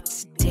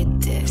Beats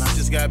did this. And I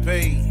just got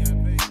paid.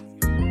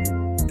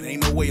 And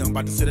ain't no way I'm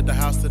about to sit at the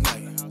house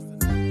tonight.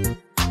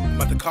 I'm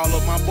about to call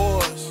up my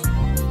boys.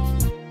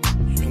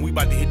 And we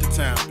about to hit the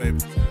town, baby.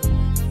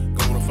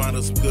 Gonna find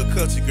us some good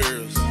country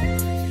girls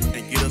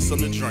and get us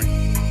something to drink.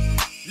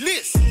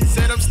 Listen,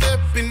 said I'm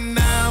stepping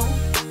out,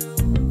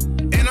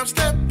 and I'm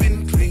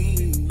stepping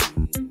clean.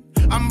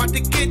 I'm about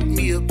to get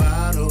me a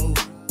bottle,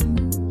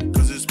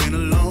 cause it's been a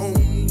long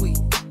week.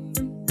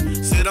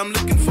 Said I'm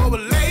looking for a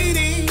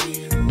lady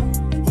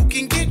who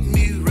can get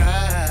me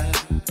right,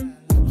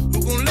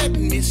 who gon' let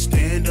me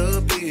stand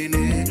up in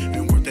it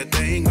and work that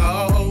thing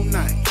all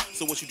night.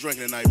 So what you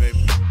drinking tonight, baby?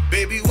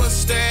 Baby,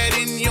 what's that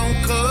in your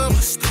cup?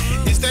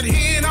 Is that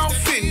hen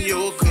off in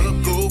your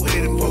cup? Go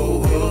ahead and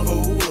pour up.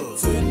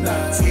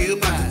 Tonight, we're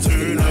about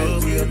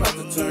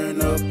to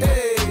turn up.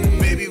 Hey,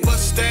 baby,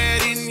 what's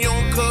that in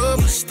your cup?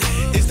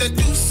 Is that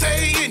Douce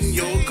in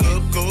your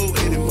cup? Go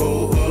ahead and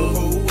pour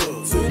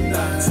up.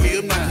 Tonight,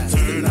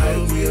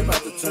 we're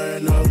about to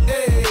turn up.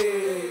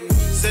 Hey,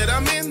 said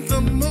I'm in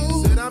the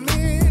mood.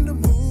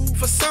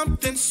 For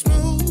something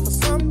smooth.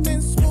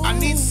 I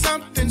need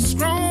something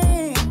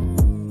strong.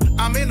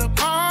 I'm in a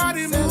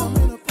party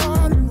mood.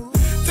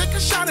 Take a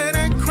shot of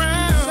that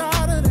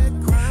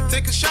crown.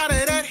 Take a shot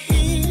of that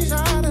heat.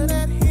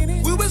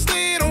 We was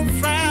lit on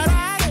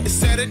Friday. It's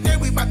Saturday,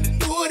 we about to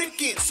do it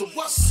again. So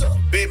what's up?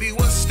 Baby,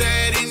 what's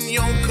that in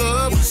your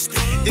cup?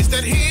 Is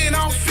that hen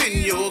off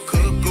in your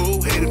cup? Go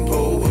ahead and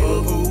pour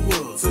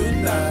up.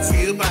 Tonight,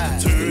 we're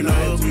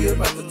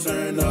about to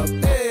turn up.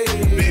 Hey,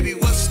 baby,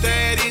 what's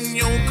that in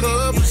your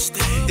cup?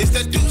 Is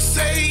that Douce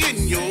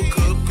in your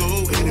cup? Go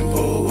ahead and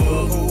pour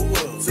up.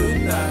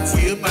 Tonight,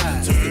 we're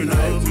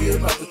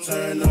about to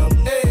turn up.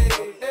 Hey,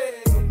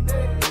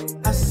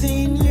 I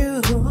seen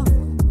you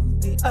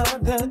the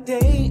other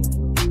day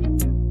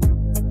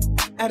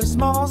at a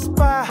small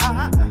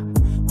spot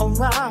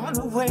around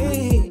the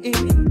way.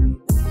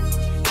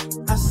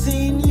 I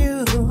seen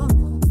you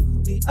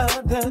the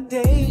other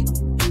day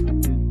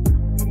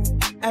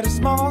at a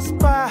small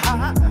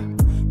spot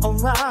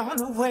around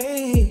the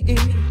way.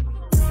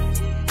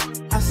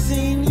 I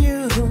seen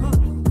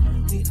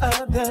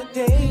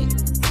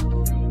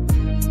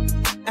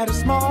at a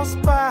small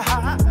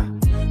spot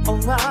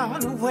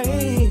around the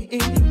way.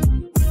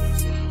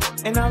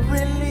 And I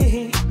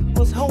really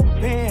was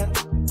hoping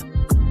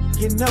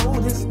you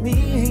noticed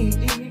me.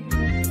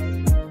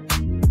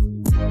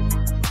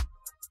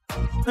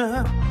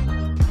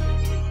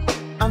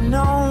 I'm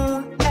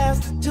known as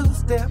the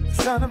two-step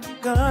son of a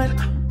gun,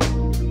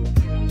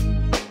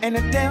 and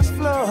the dance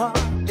floor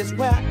is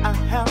where I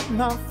have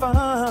my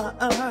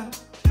fun.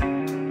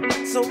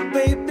 So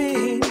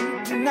baby,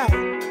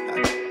 tonight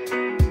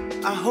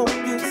I hope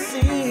you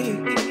see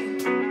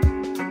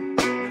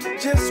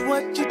just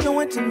what you're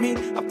doing to me.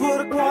 I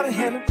put a quarter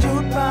in a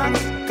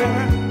jukebox,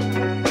 girl.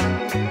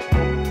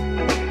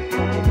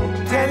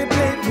 Daddy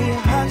played me a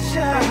hot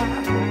shot.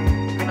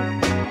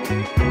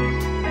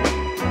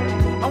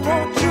 I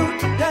want you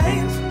to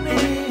dance with me.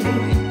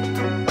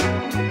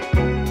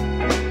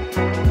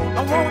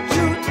 I want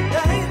you to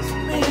dance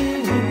with me.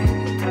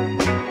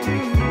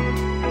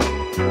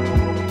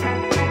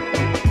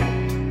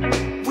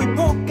 We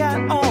both got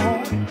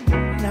on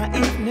our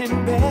evening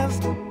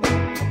best,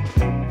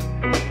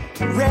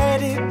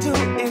 ready to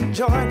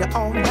enjoy the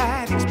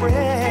all-night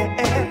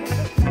express.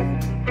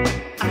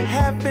 I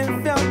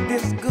haven't felt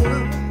this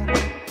good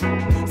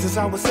since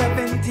I was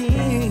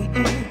 17.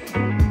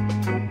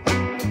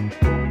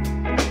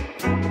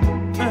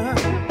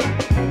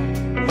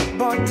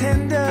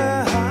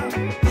 Bartender,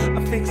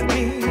 fix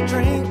me a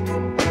drink,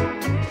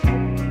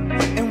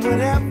 and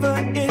whatever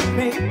it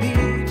may be,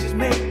 just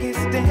make it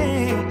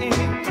sting.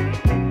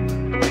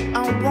 I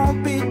won't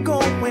be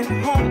going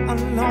home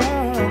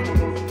alone,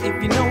 if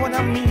you know what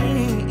I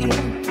mean.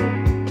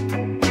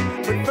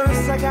 But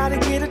first I gotta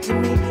get it to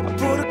me. I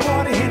put a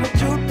quarter in a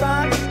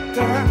jukebox,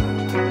 girl.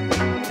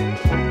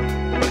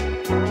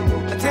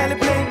 I tell you,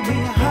 play me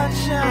a hot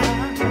shot.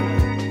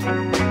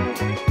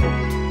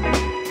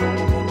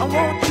 I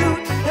want you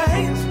to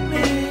dance with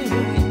me.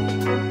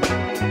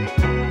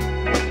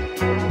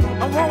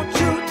 I want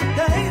you to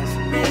dance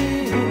with me.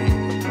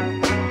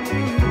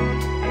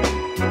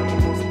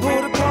 So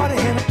put a party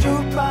in a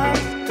jukebox,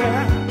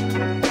 girl.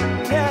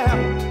 Yeah.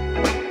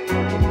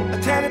 I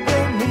tell you,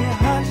 play me a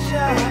hot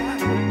shot.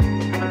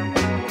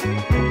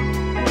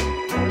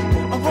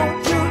 I want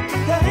you to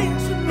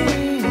dance with me.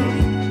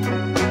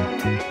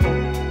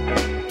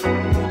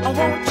 I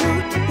want you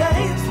to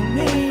dance with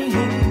me.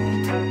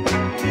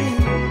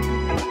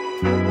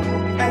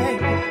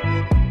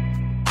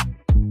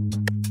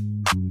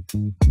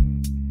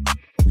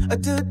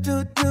 Do do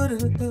do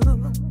do do.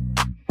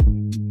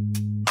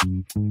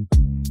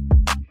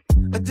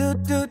 Do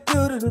do do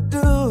do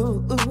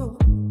do.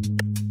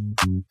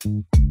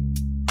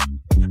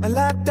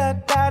 La da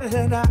da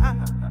da da.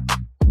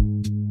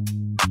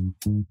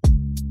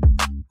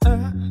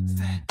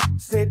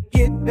 Said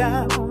get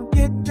down,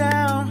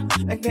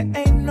 like there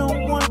ain't no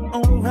one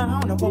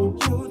around. I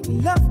want you to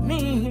love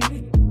me.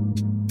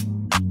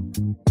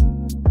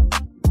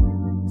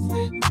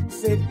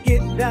 Said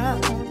get down,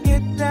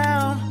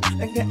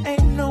 like there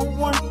ain't no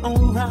one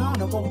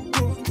around. I want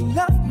you to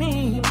love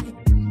me.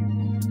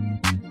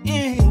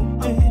 Yeah.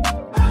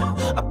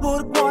 I put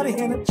a quarter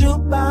in a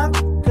jukebox,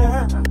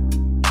 girl.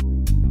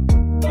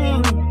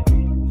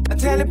 I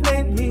tell you,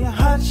 play me a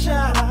hot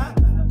shot.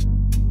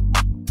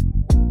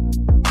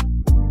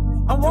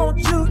 I want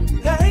you to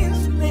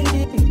dance with me.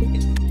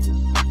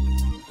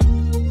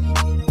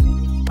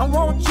 I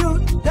want you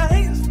to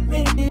dance with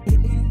me.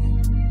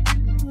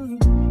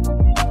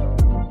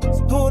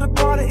 So put a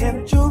quarter in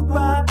a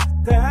jukebox,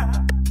 girl.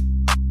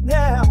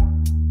 Yeah.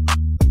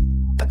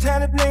 I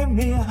tell you, play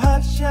me a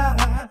hot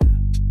shot.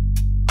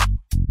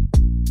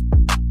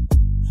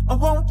 I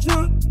want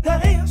you to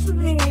dance with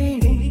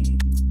me.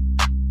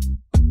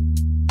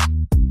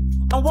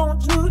 I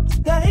want you to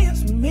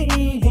dance with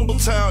me.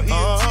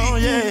 Oh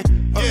yeah,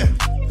 yeah.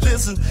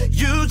 Listen,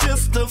 you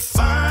just a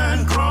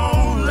fine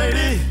grown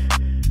lady,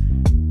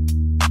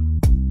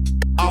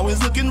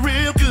 always looking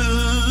real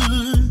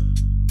good.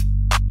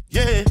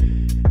 Yeah.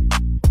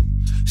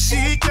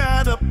 She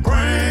got a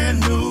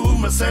brand new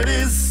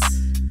Mercedes,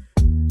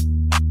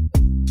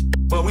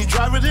 but we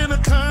drive it in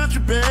the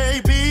country,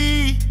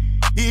 baby.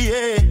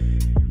 Yeah.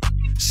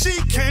 She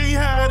can't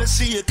hide it,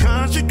 she a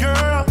country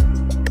girl.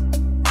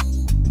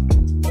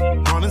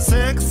 On a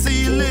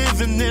sexy,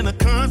 living in a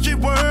country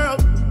world.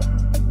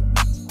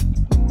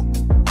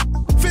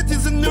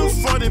 50's a new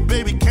 40,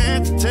 baby,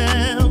 can't you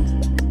tell?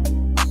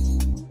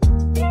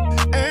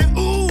 And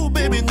ooh,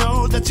 baby,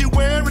 know that you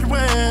wear it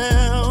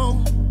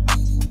well.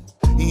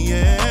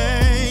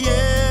 Yeah,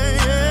 yeah,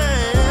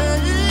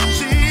 yeah.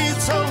 She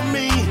told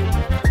me,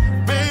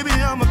 baby,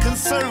 I'm a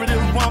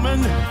conservative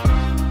woman,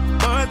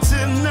 but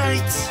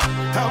tonight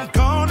I'm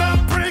gonna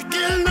break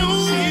it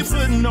loose. She's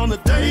putting on the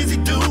Daisy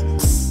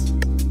Dukes.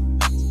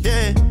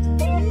 Yeah,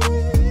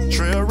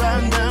 trail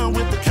riding down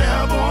with the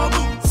cowboy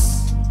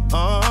boots.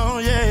 Oh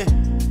yeah,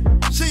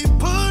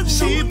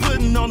 she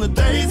putting on the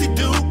Daisy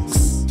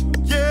Dukes.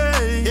 Yeah,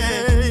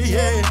 yeah,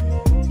 yeah.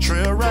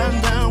 Trail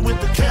riding down with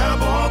the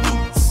cowboy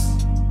boots.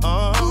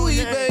 Oh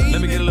yeah.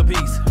 Let me get a little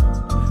piece.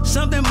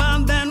 Something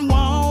about that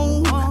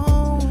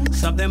wall,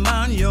 something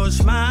about your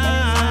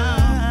smile.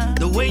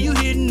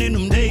 hitting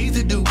in them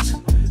Daisy Dukes.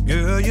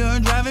 Girl, you're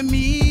driving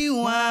me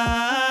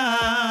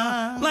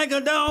wild, like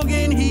a dog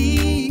in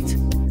heat.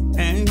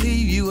 Can't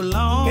leave you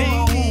alone.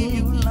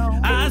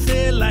 I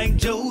said like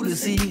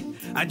Jodeci,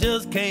 I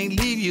just can't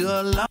leave you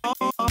alone.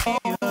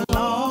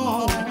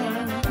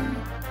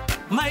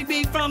 Might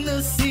be from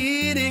the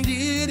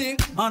city,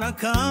 on a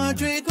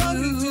country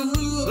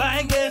cruise,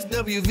 like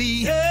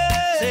SWV.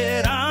 Yeah.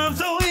 Said I'm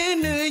so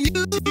into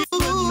you.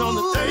 On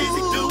the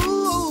Daisy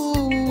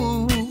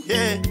Dukes.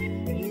 Yeah.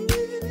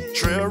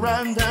 Trail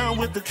riding down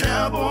with the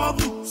cowboy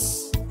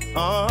boots.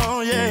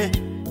 Oh yeah.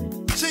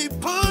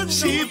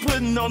 She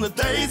putting on the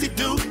Daisy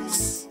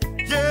Dukes.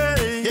 Yeah,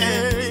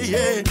 yeah,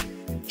 yeah.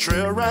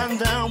 Trail riding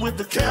down with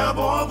the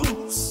cowboy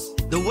boots.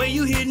 The way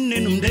you hitting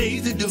in them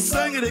Daisy Dukes.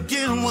 Sing it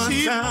again one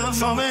time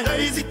for me.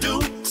 Daisy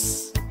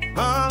Dukes.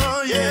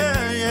 Oh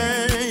yeah,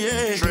 yeah,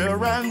 yeah. Trail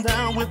riding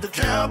down with the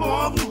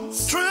cowboy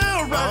boots.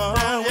 Trail riding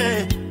down,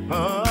 yeah.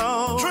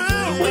 Oh,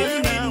 trail the way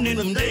you hitting in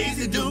them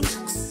Daisy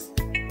Dukes.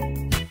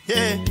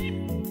 Yeah.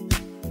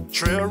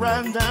 Trail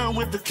riding down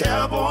with the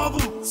cowboy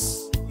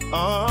boots.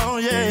 Oh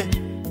yeah.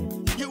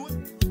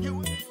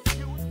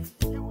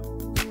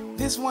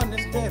 This one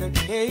is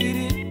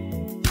dedicated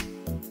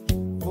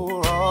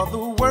for all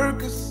the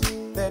workers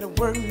that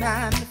work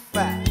 9 to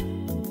 5.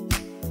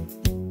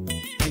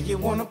 And you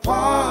wanna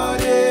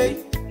party,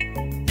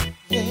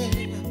 yeah.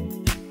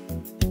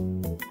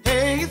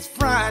 Hey, it's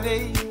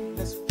Friday,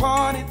 let's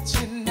party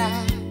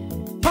tonight.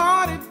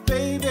 Party,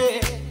 baby,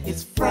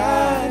 it's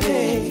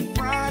Friday.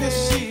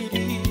 Yes, it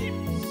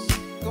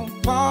is.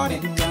 Gonna party,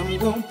 and I'm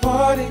gonna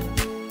party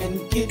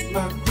and get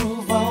my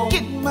groove on.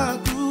 Get my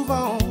groove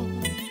on.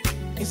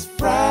 It's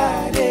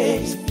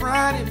Friday,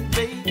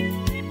 baby,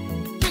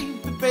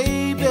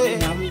 baby.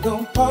 And I'm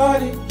gonna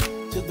party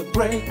till the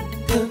break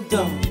of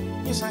dawn.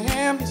 Yes, I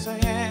am, yes, I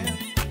am.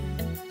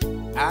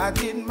 I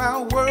did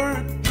my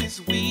work this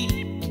week.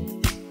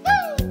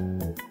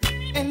 Woo!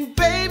 And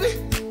baby,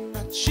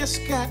 I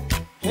just got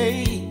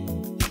paid.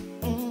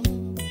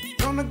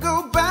 Gonna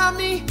go buy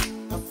me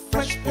a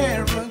fresh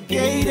pair of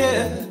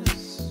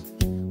Gators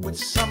with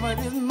some of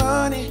this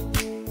money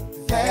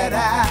that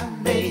I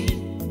made.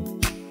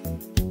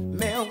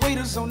 Male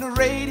waiters on the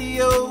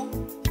radio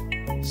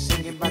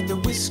singing about the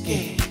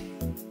whiskey.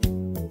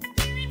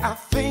 I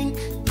think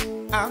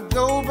I'll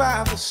go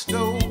by the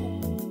stove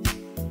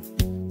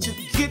to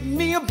get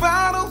me a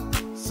bottle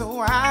so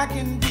I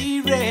can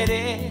be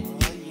ready.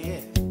 Oh,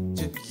 yeah.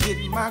 To get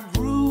my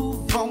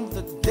groove on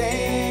the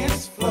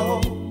dance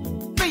floor.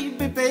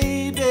 Baby,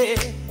 baby,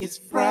 it's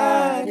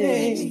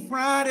Friday. It's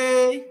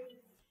Friday.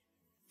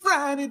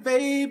 Friday,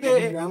 baby,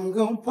 and I'm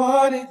gonna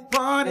party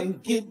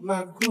and get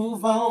my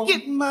groove on.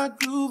 Get my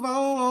groove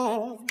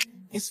on.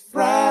 It's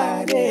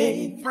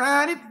Friday,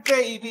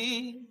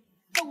 baby.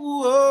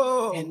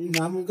 Oh, and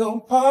I'm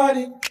gonna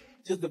party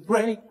till the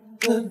break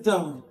of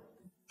dawn.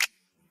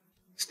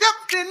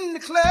 Stepped in the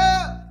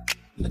club,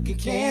 looking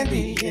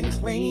candy and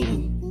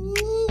clean.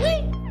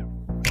 Ooh-wee.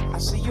 I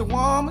see a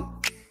woman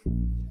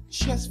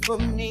just for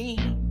me.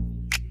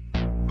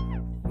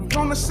 I'm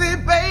gonna say,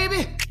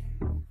 baby,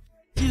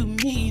 do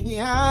me the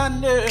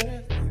honor.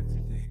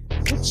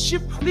 Would you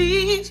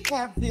please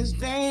have this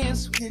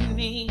dance with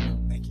me?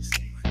 Thank you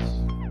so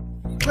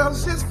much.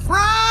 Cause it's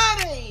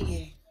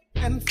Friday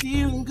and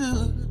feeling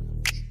good.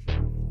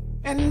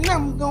 And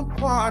I'm gonna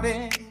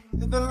party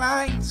till the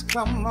lights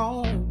come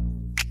on.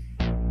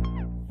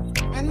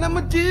 And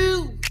I'ma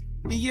do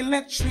the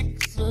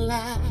electric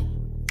slide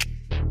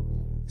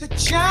to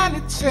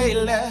Johnny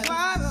Taylor.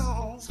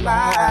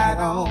 Slide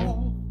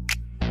on.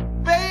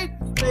 Baby,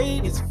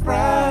 baby, it's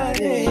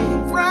Friday,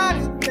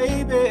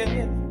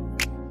 baby.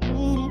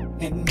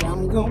 And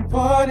I'm gonna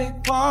party,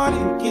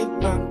 get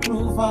my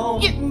groove on.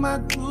 Get my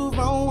groove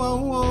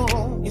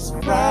on. It's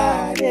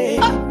Friday,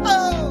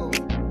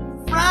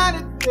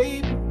 Friday,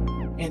 baby.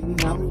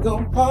 And I'm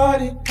gonna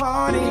party,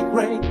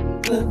 break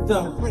the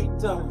dawn.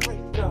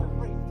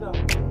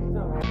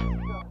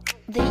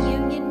 The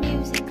Union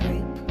Music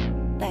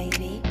Group,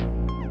 baby.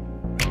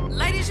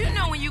 Ladies, you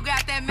know when you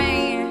got that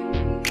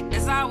man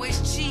that's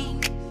always cheap.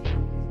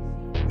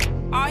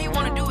 All he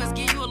wanna do is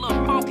give you a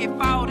little funky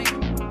faulty.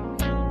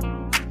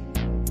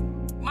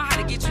 Might have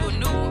to get you a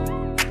new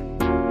one.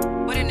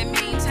 But in the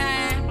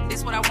meantime, this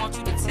is what I want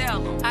you to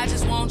tell him. I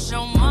just want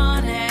your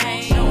money.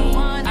 I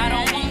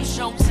don't want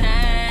your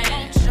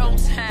time.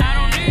 I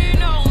don't need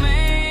no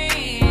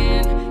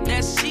man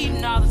that's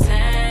cheating all the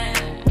time.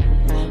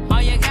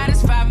 All you got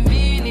is 5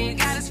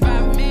 minutes.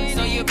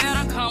 So you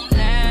better come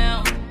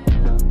down.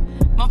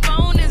 My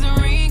phone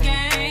isn't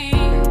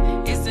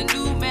ringing. It's a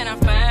new man I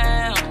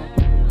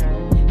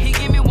found. He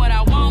give me what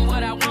I want.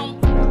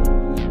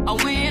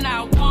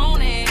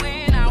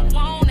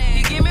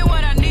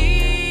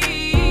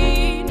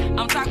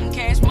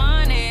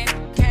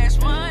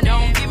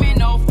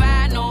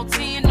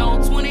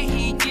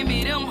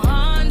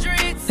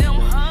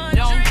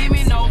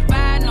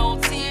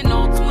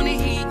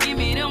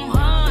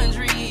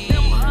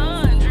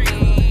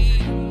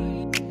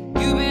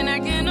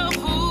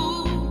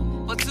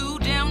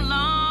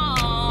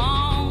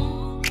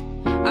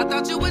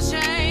 thought you would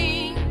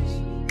change,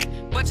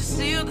 but you're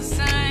still the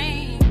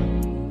same.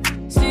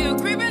 Still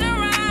creeping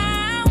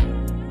around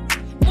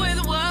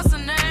with what's her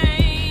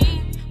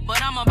name.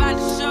 But I'm about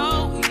to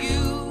show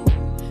you,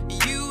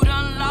 you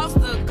done lost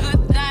a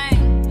good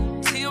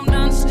thing. Tim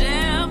done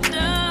stepped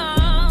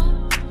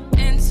up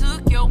and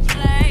took your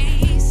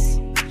place.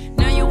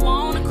 Now you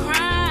wanna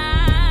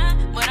cry,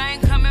 but I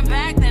ain't coming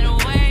back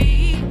that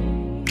way.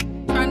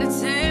 Trying to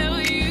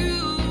tell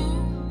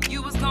you,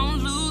 you was gonna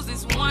lose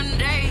this one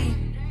day.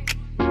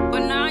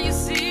 But now you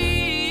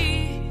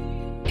see,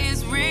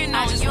 it's written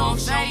on your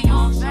face.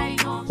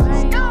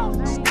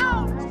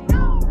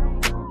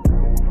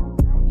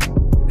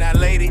 Now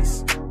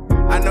ladies,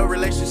 I know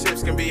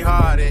relationships can be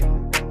hard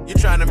and you're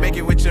trying to make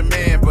it with your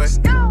man, but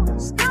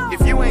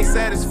if you ain't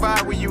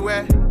satisfied where you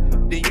at,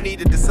 then you need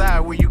to decide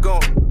where you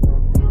going.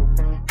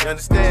 You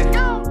understand?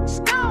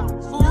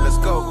 Let's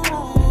go.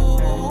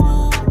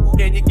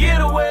 Can you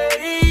get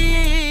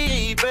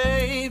away,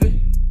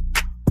 baby?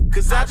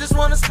 Cause I just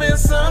wanna spend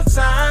some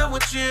time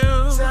with you.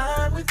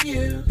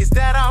 Is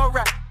that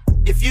alright?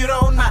 If you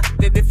don't mind,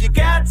 then if you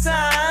got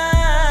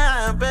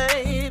time,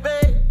 baby,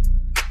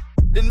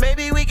 then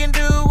maybe we can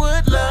do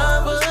what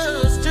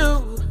lovers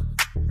do.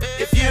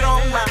 If you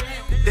don't mind,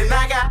 then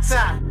I got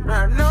time.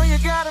 I know you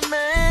got a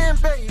man,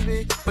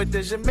 baby, but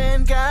does your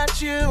man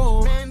got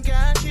you?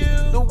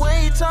 The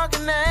way you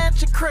talking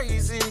at you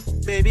crazy,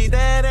 baby,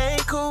 that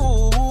ain't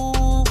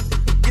cool.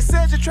 You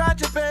said you tried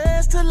your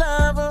best to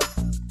love her,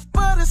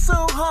 but it's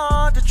so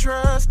hard to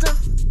trust her.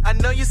 I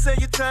know you say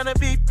you're trying to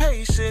be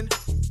patient,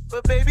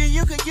 but baby,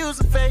 you could use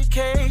a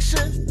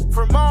vacation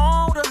from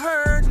all the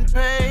hurt and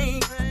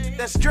pain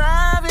that's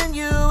driving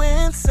you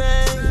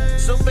insane.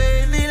 So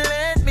baby,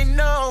 let me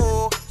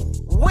know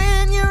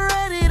when you're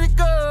ready to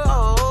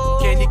go.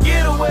 Can you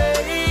get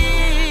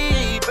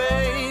away,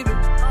 baby?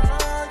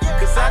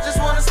 Cause I just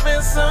wanna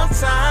spend some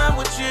time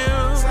with you.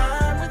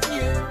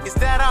 Is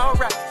that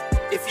alright?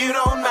 If you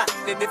don't mind,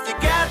 then if you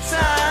got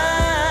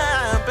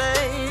time,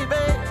 baby,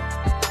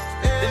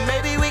 then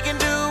maybe we can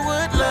do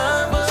what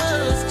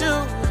lovers do.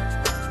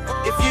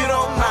 If you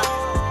don't mind,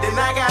 then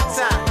I got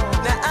time.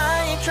 Now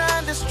I ain't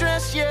trying to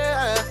stress you,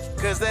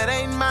 cause that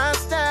ain't my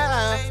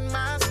style.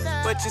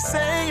 But you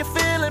say you're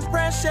feeling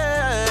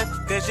pressured,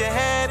 cause you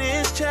had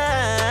his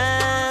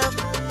child.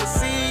 But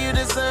see, you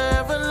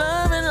deserve a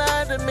loving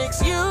life that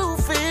makes you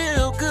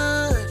feel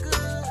good.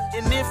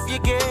 And if you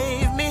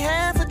gave me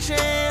half a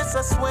chance,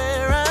 I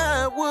swear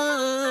I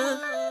would.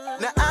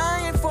 Now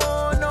I ain't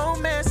for no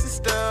messy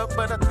stuff,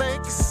 but I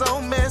think it's so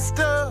messed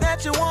up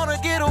that you wanna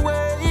get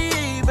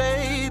away,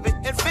 baby,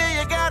 and feel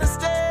you gotta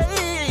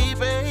stay,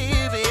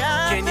 baby.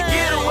 Can you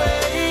get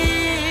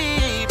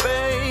away,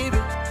 baby?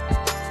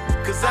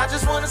 Cause I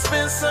just wanna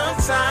spend some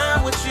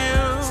time with you.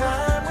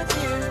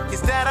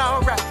 Is that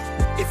alright?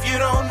 If you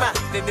don't mind,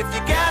 then if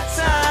you got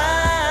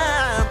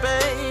time,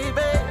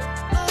 baby,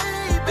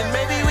 then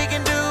maybe we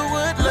can do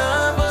what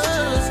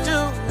lovers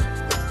do.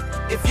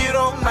 If you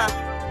don't mind,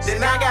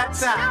 then I got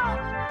time.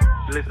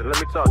 Listen, let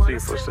me talk to you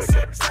for a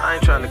second. I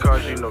ain't trying to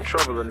cause you no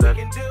trouble or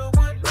nothing.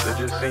 It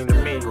just seemed to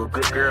me you're a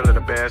good girl in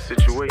a bad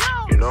situation,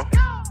 you know?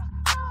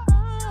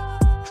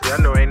 See, I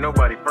know ain't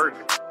nobody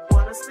perfect,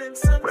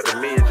 but to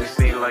me it just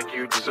seemed like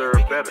you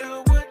deserve better.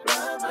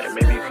 And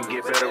maybe you can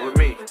get better with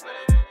me.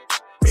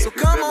 So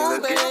come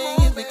on,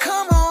 baby,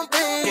 come on,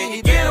 baby. Can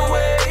you get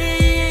away,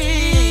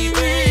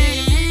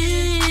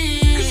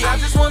 baby? Cause I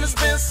just wanna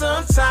spend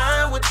some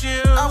time with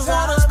you. I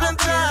wanna spend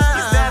time.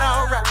 Is that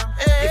alright?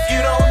 If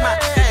you don't mind,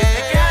 if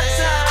you got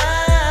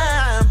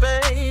time,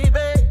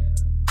 baby,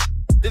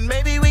 then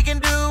maybe we can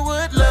do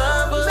what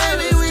lovers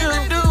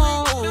do.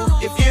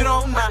 If you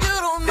don't mind,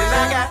 then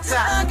I got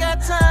time. I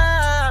got time.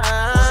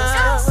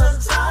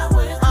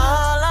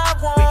 All I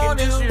want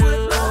is you,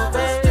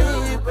 baby.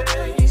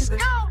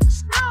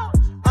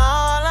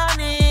 All I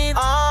need,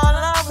 all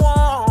I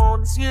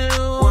want is you.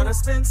 Wanna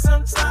spend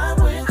some time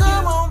with you.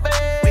 Come on, baby.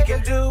 We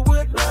can do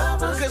what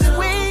lovers do. Cause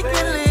we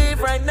can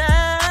live right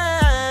now.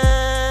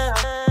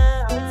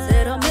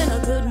 Said I'm in a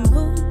good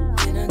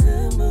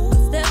mood,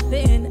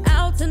 stepping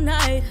out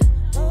tonight.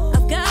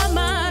 I've got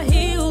my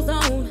heels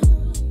on,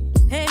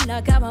 and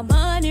I got my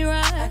money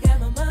right.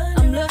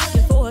 I'm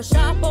looking for a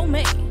shop on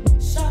me.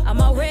 I'm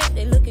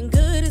already looking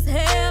good as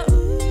hell.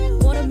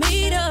 Wanna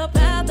meet up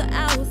at the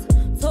house.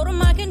 Told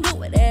him I can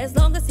do it as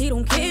long as he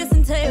don't kiss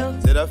and tell.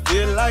 Said I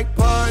feel like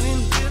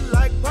partying,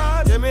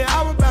 Tell me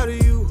how about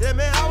you?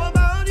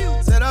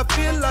 Said I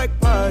feel like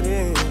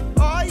partying.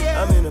 Oh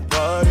yeah. I'm in a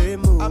party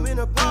mood.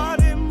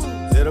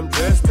 Said I'm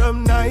dressed up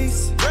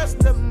nice.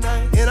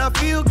 And I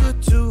feel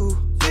good too.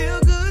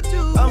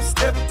 I'm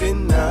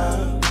stepping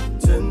out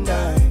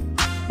tonight.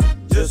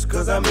 Just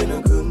cause I'm in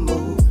a good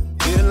mood.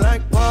 Feel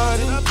like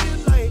partying.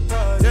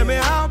 Tell me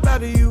how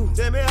about you?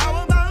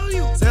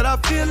 Said I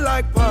feel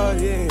like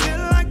partying.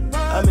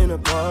 I'm in a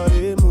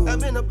party mood.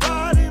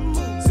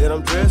 Said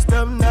I'm dressed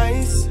up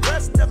nice.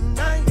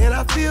 And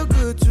I feel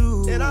good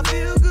too.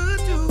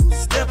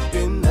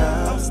 Stepping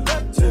out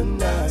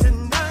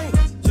tonight.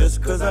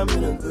 Just cause I'm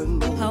in a good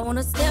mood. I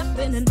wanna step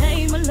in the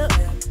name of love.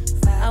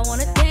 I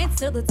wanna dance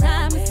till the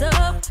time is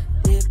up.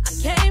 I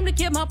came to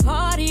get my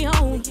party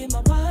on.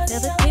 Tell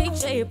the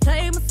DJ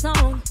play my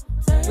song.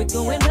 We're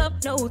going up,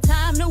 no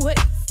time to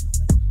waste.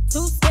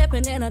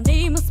 Two-stepping and I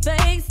need my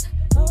space.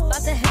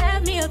 About to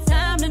have me a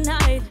time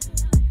tonight.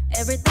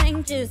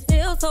 Everything just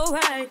feels so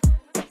right.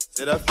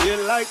 Said I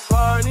feel like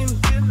partying,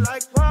 feel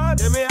like partying.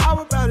 Tell me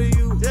how about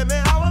you? Tell me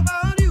how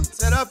about you?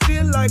 Said I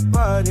feel like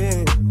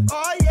partying.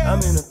 Oh yeah.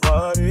 I'm in a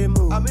party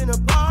mood. I'm in a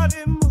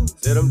party mood.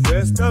 Said I'm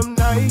dressed up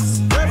nice,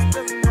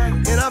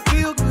 and I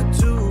feel good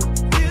too.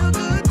 Feel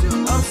good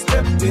too. I'm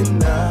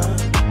stepping out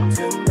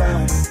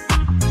tonight,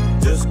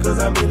 just 'cause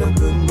I'm in a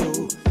good mood.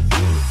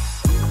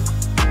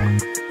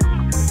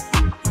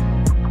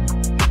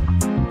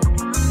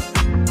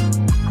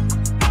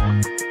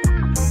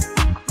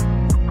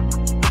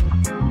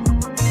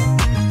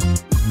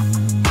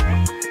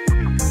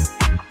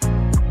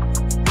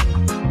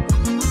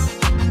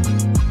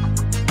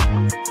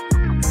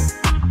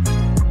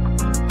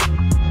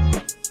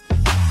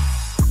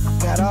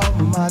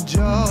 My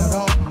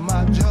job,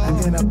 and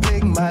then I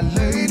pick my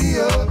lady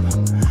up.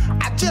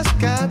 I just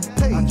got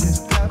paid,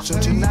 so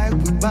tonight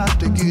we about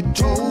to get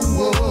towed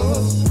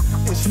up.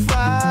 It's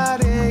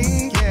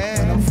Friday,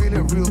 yeah, and I'm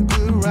feeling real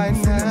good right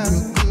now.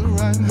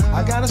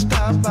 I gotta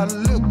stop by the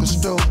liquor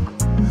store.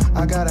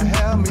 I gotta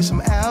have me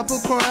some Apple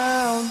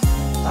Crown.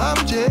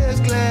 I'm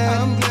just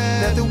glad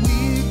that the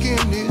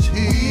weekend is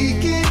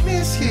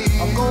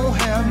here. I'm gonna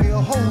have me a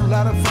whole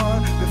lot of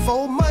fun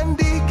before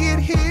Monday get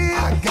here.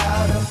 I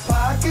got a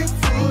pocket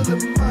full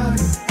of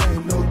money,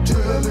 ain't no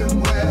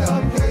telling where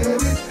I'm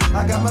headed.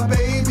 I got my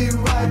baby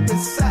right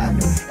beside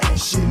me, and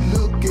she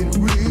looking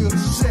real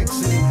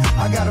sexy.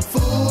 I got a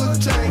full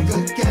tank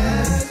of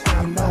gas,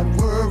 I'm not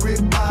worried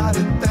about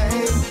a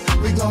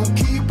thing. We gon'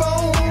 keep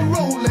on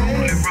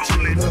rolling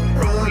till the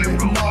early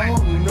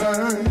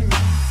morning.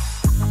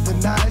 The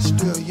night's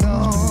still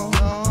young,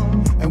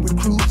 and we're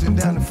cruising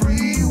down the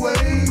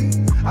freeway.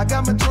 I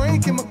got my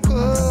drink in my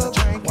cup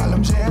while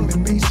I'm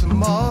jamming me some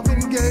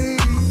Marvin Gaye.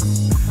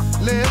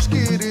 Let's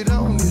get it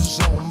on, it's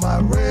on my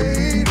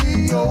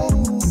radio.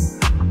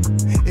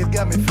 It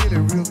got me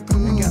feeling real good.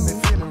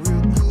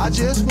 I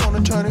just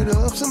wanna turn it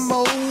up some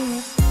more.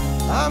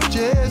 I'm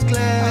just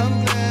glad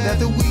that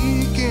the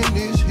weekend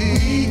is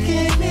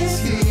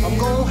here. I'm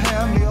gonna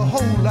have me a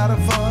whole lot of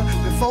fun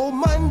before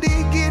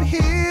Monday get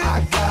here.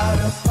 I got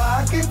a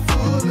pocket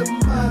full of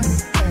money,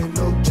 ain't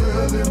no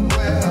telling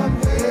where I'm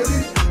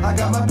headed. I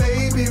got my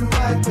baby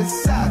right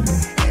beside me,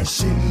 and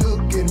she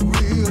looking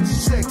real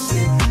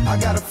sexy. I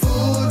got a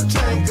full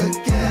tank of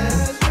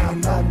gas, I'm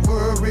not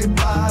worried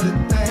about a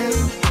thing.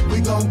 We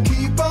gon'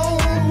 keep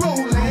on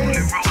rolling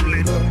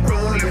till the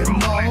early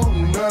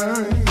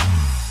morning.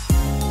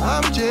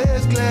 I'm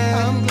just glad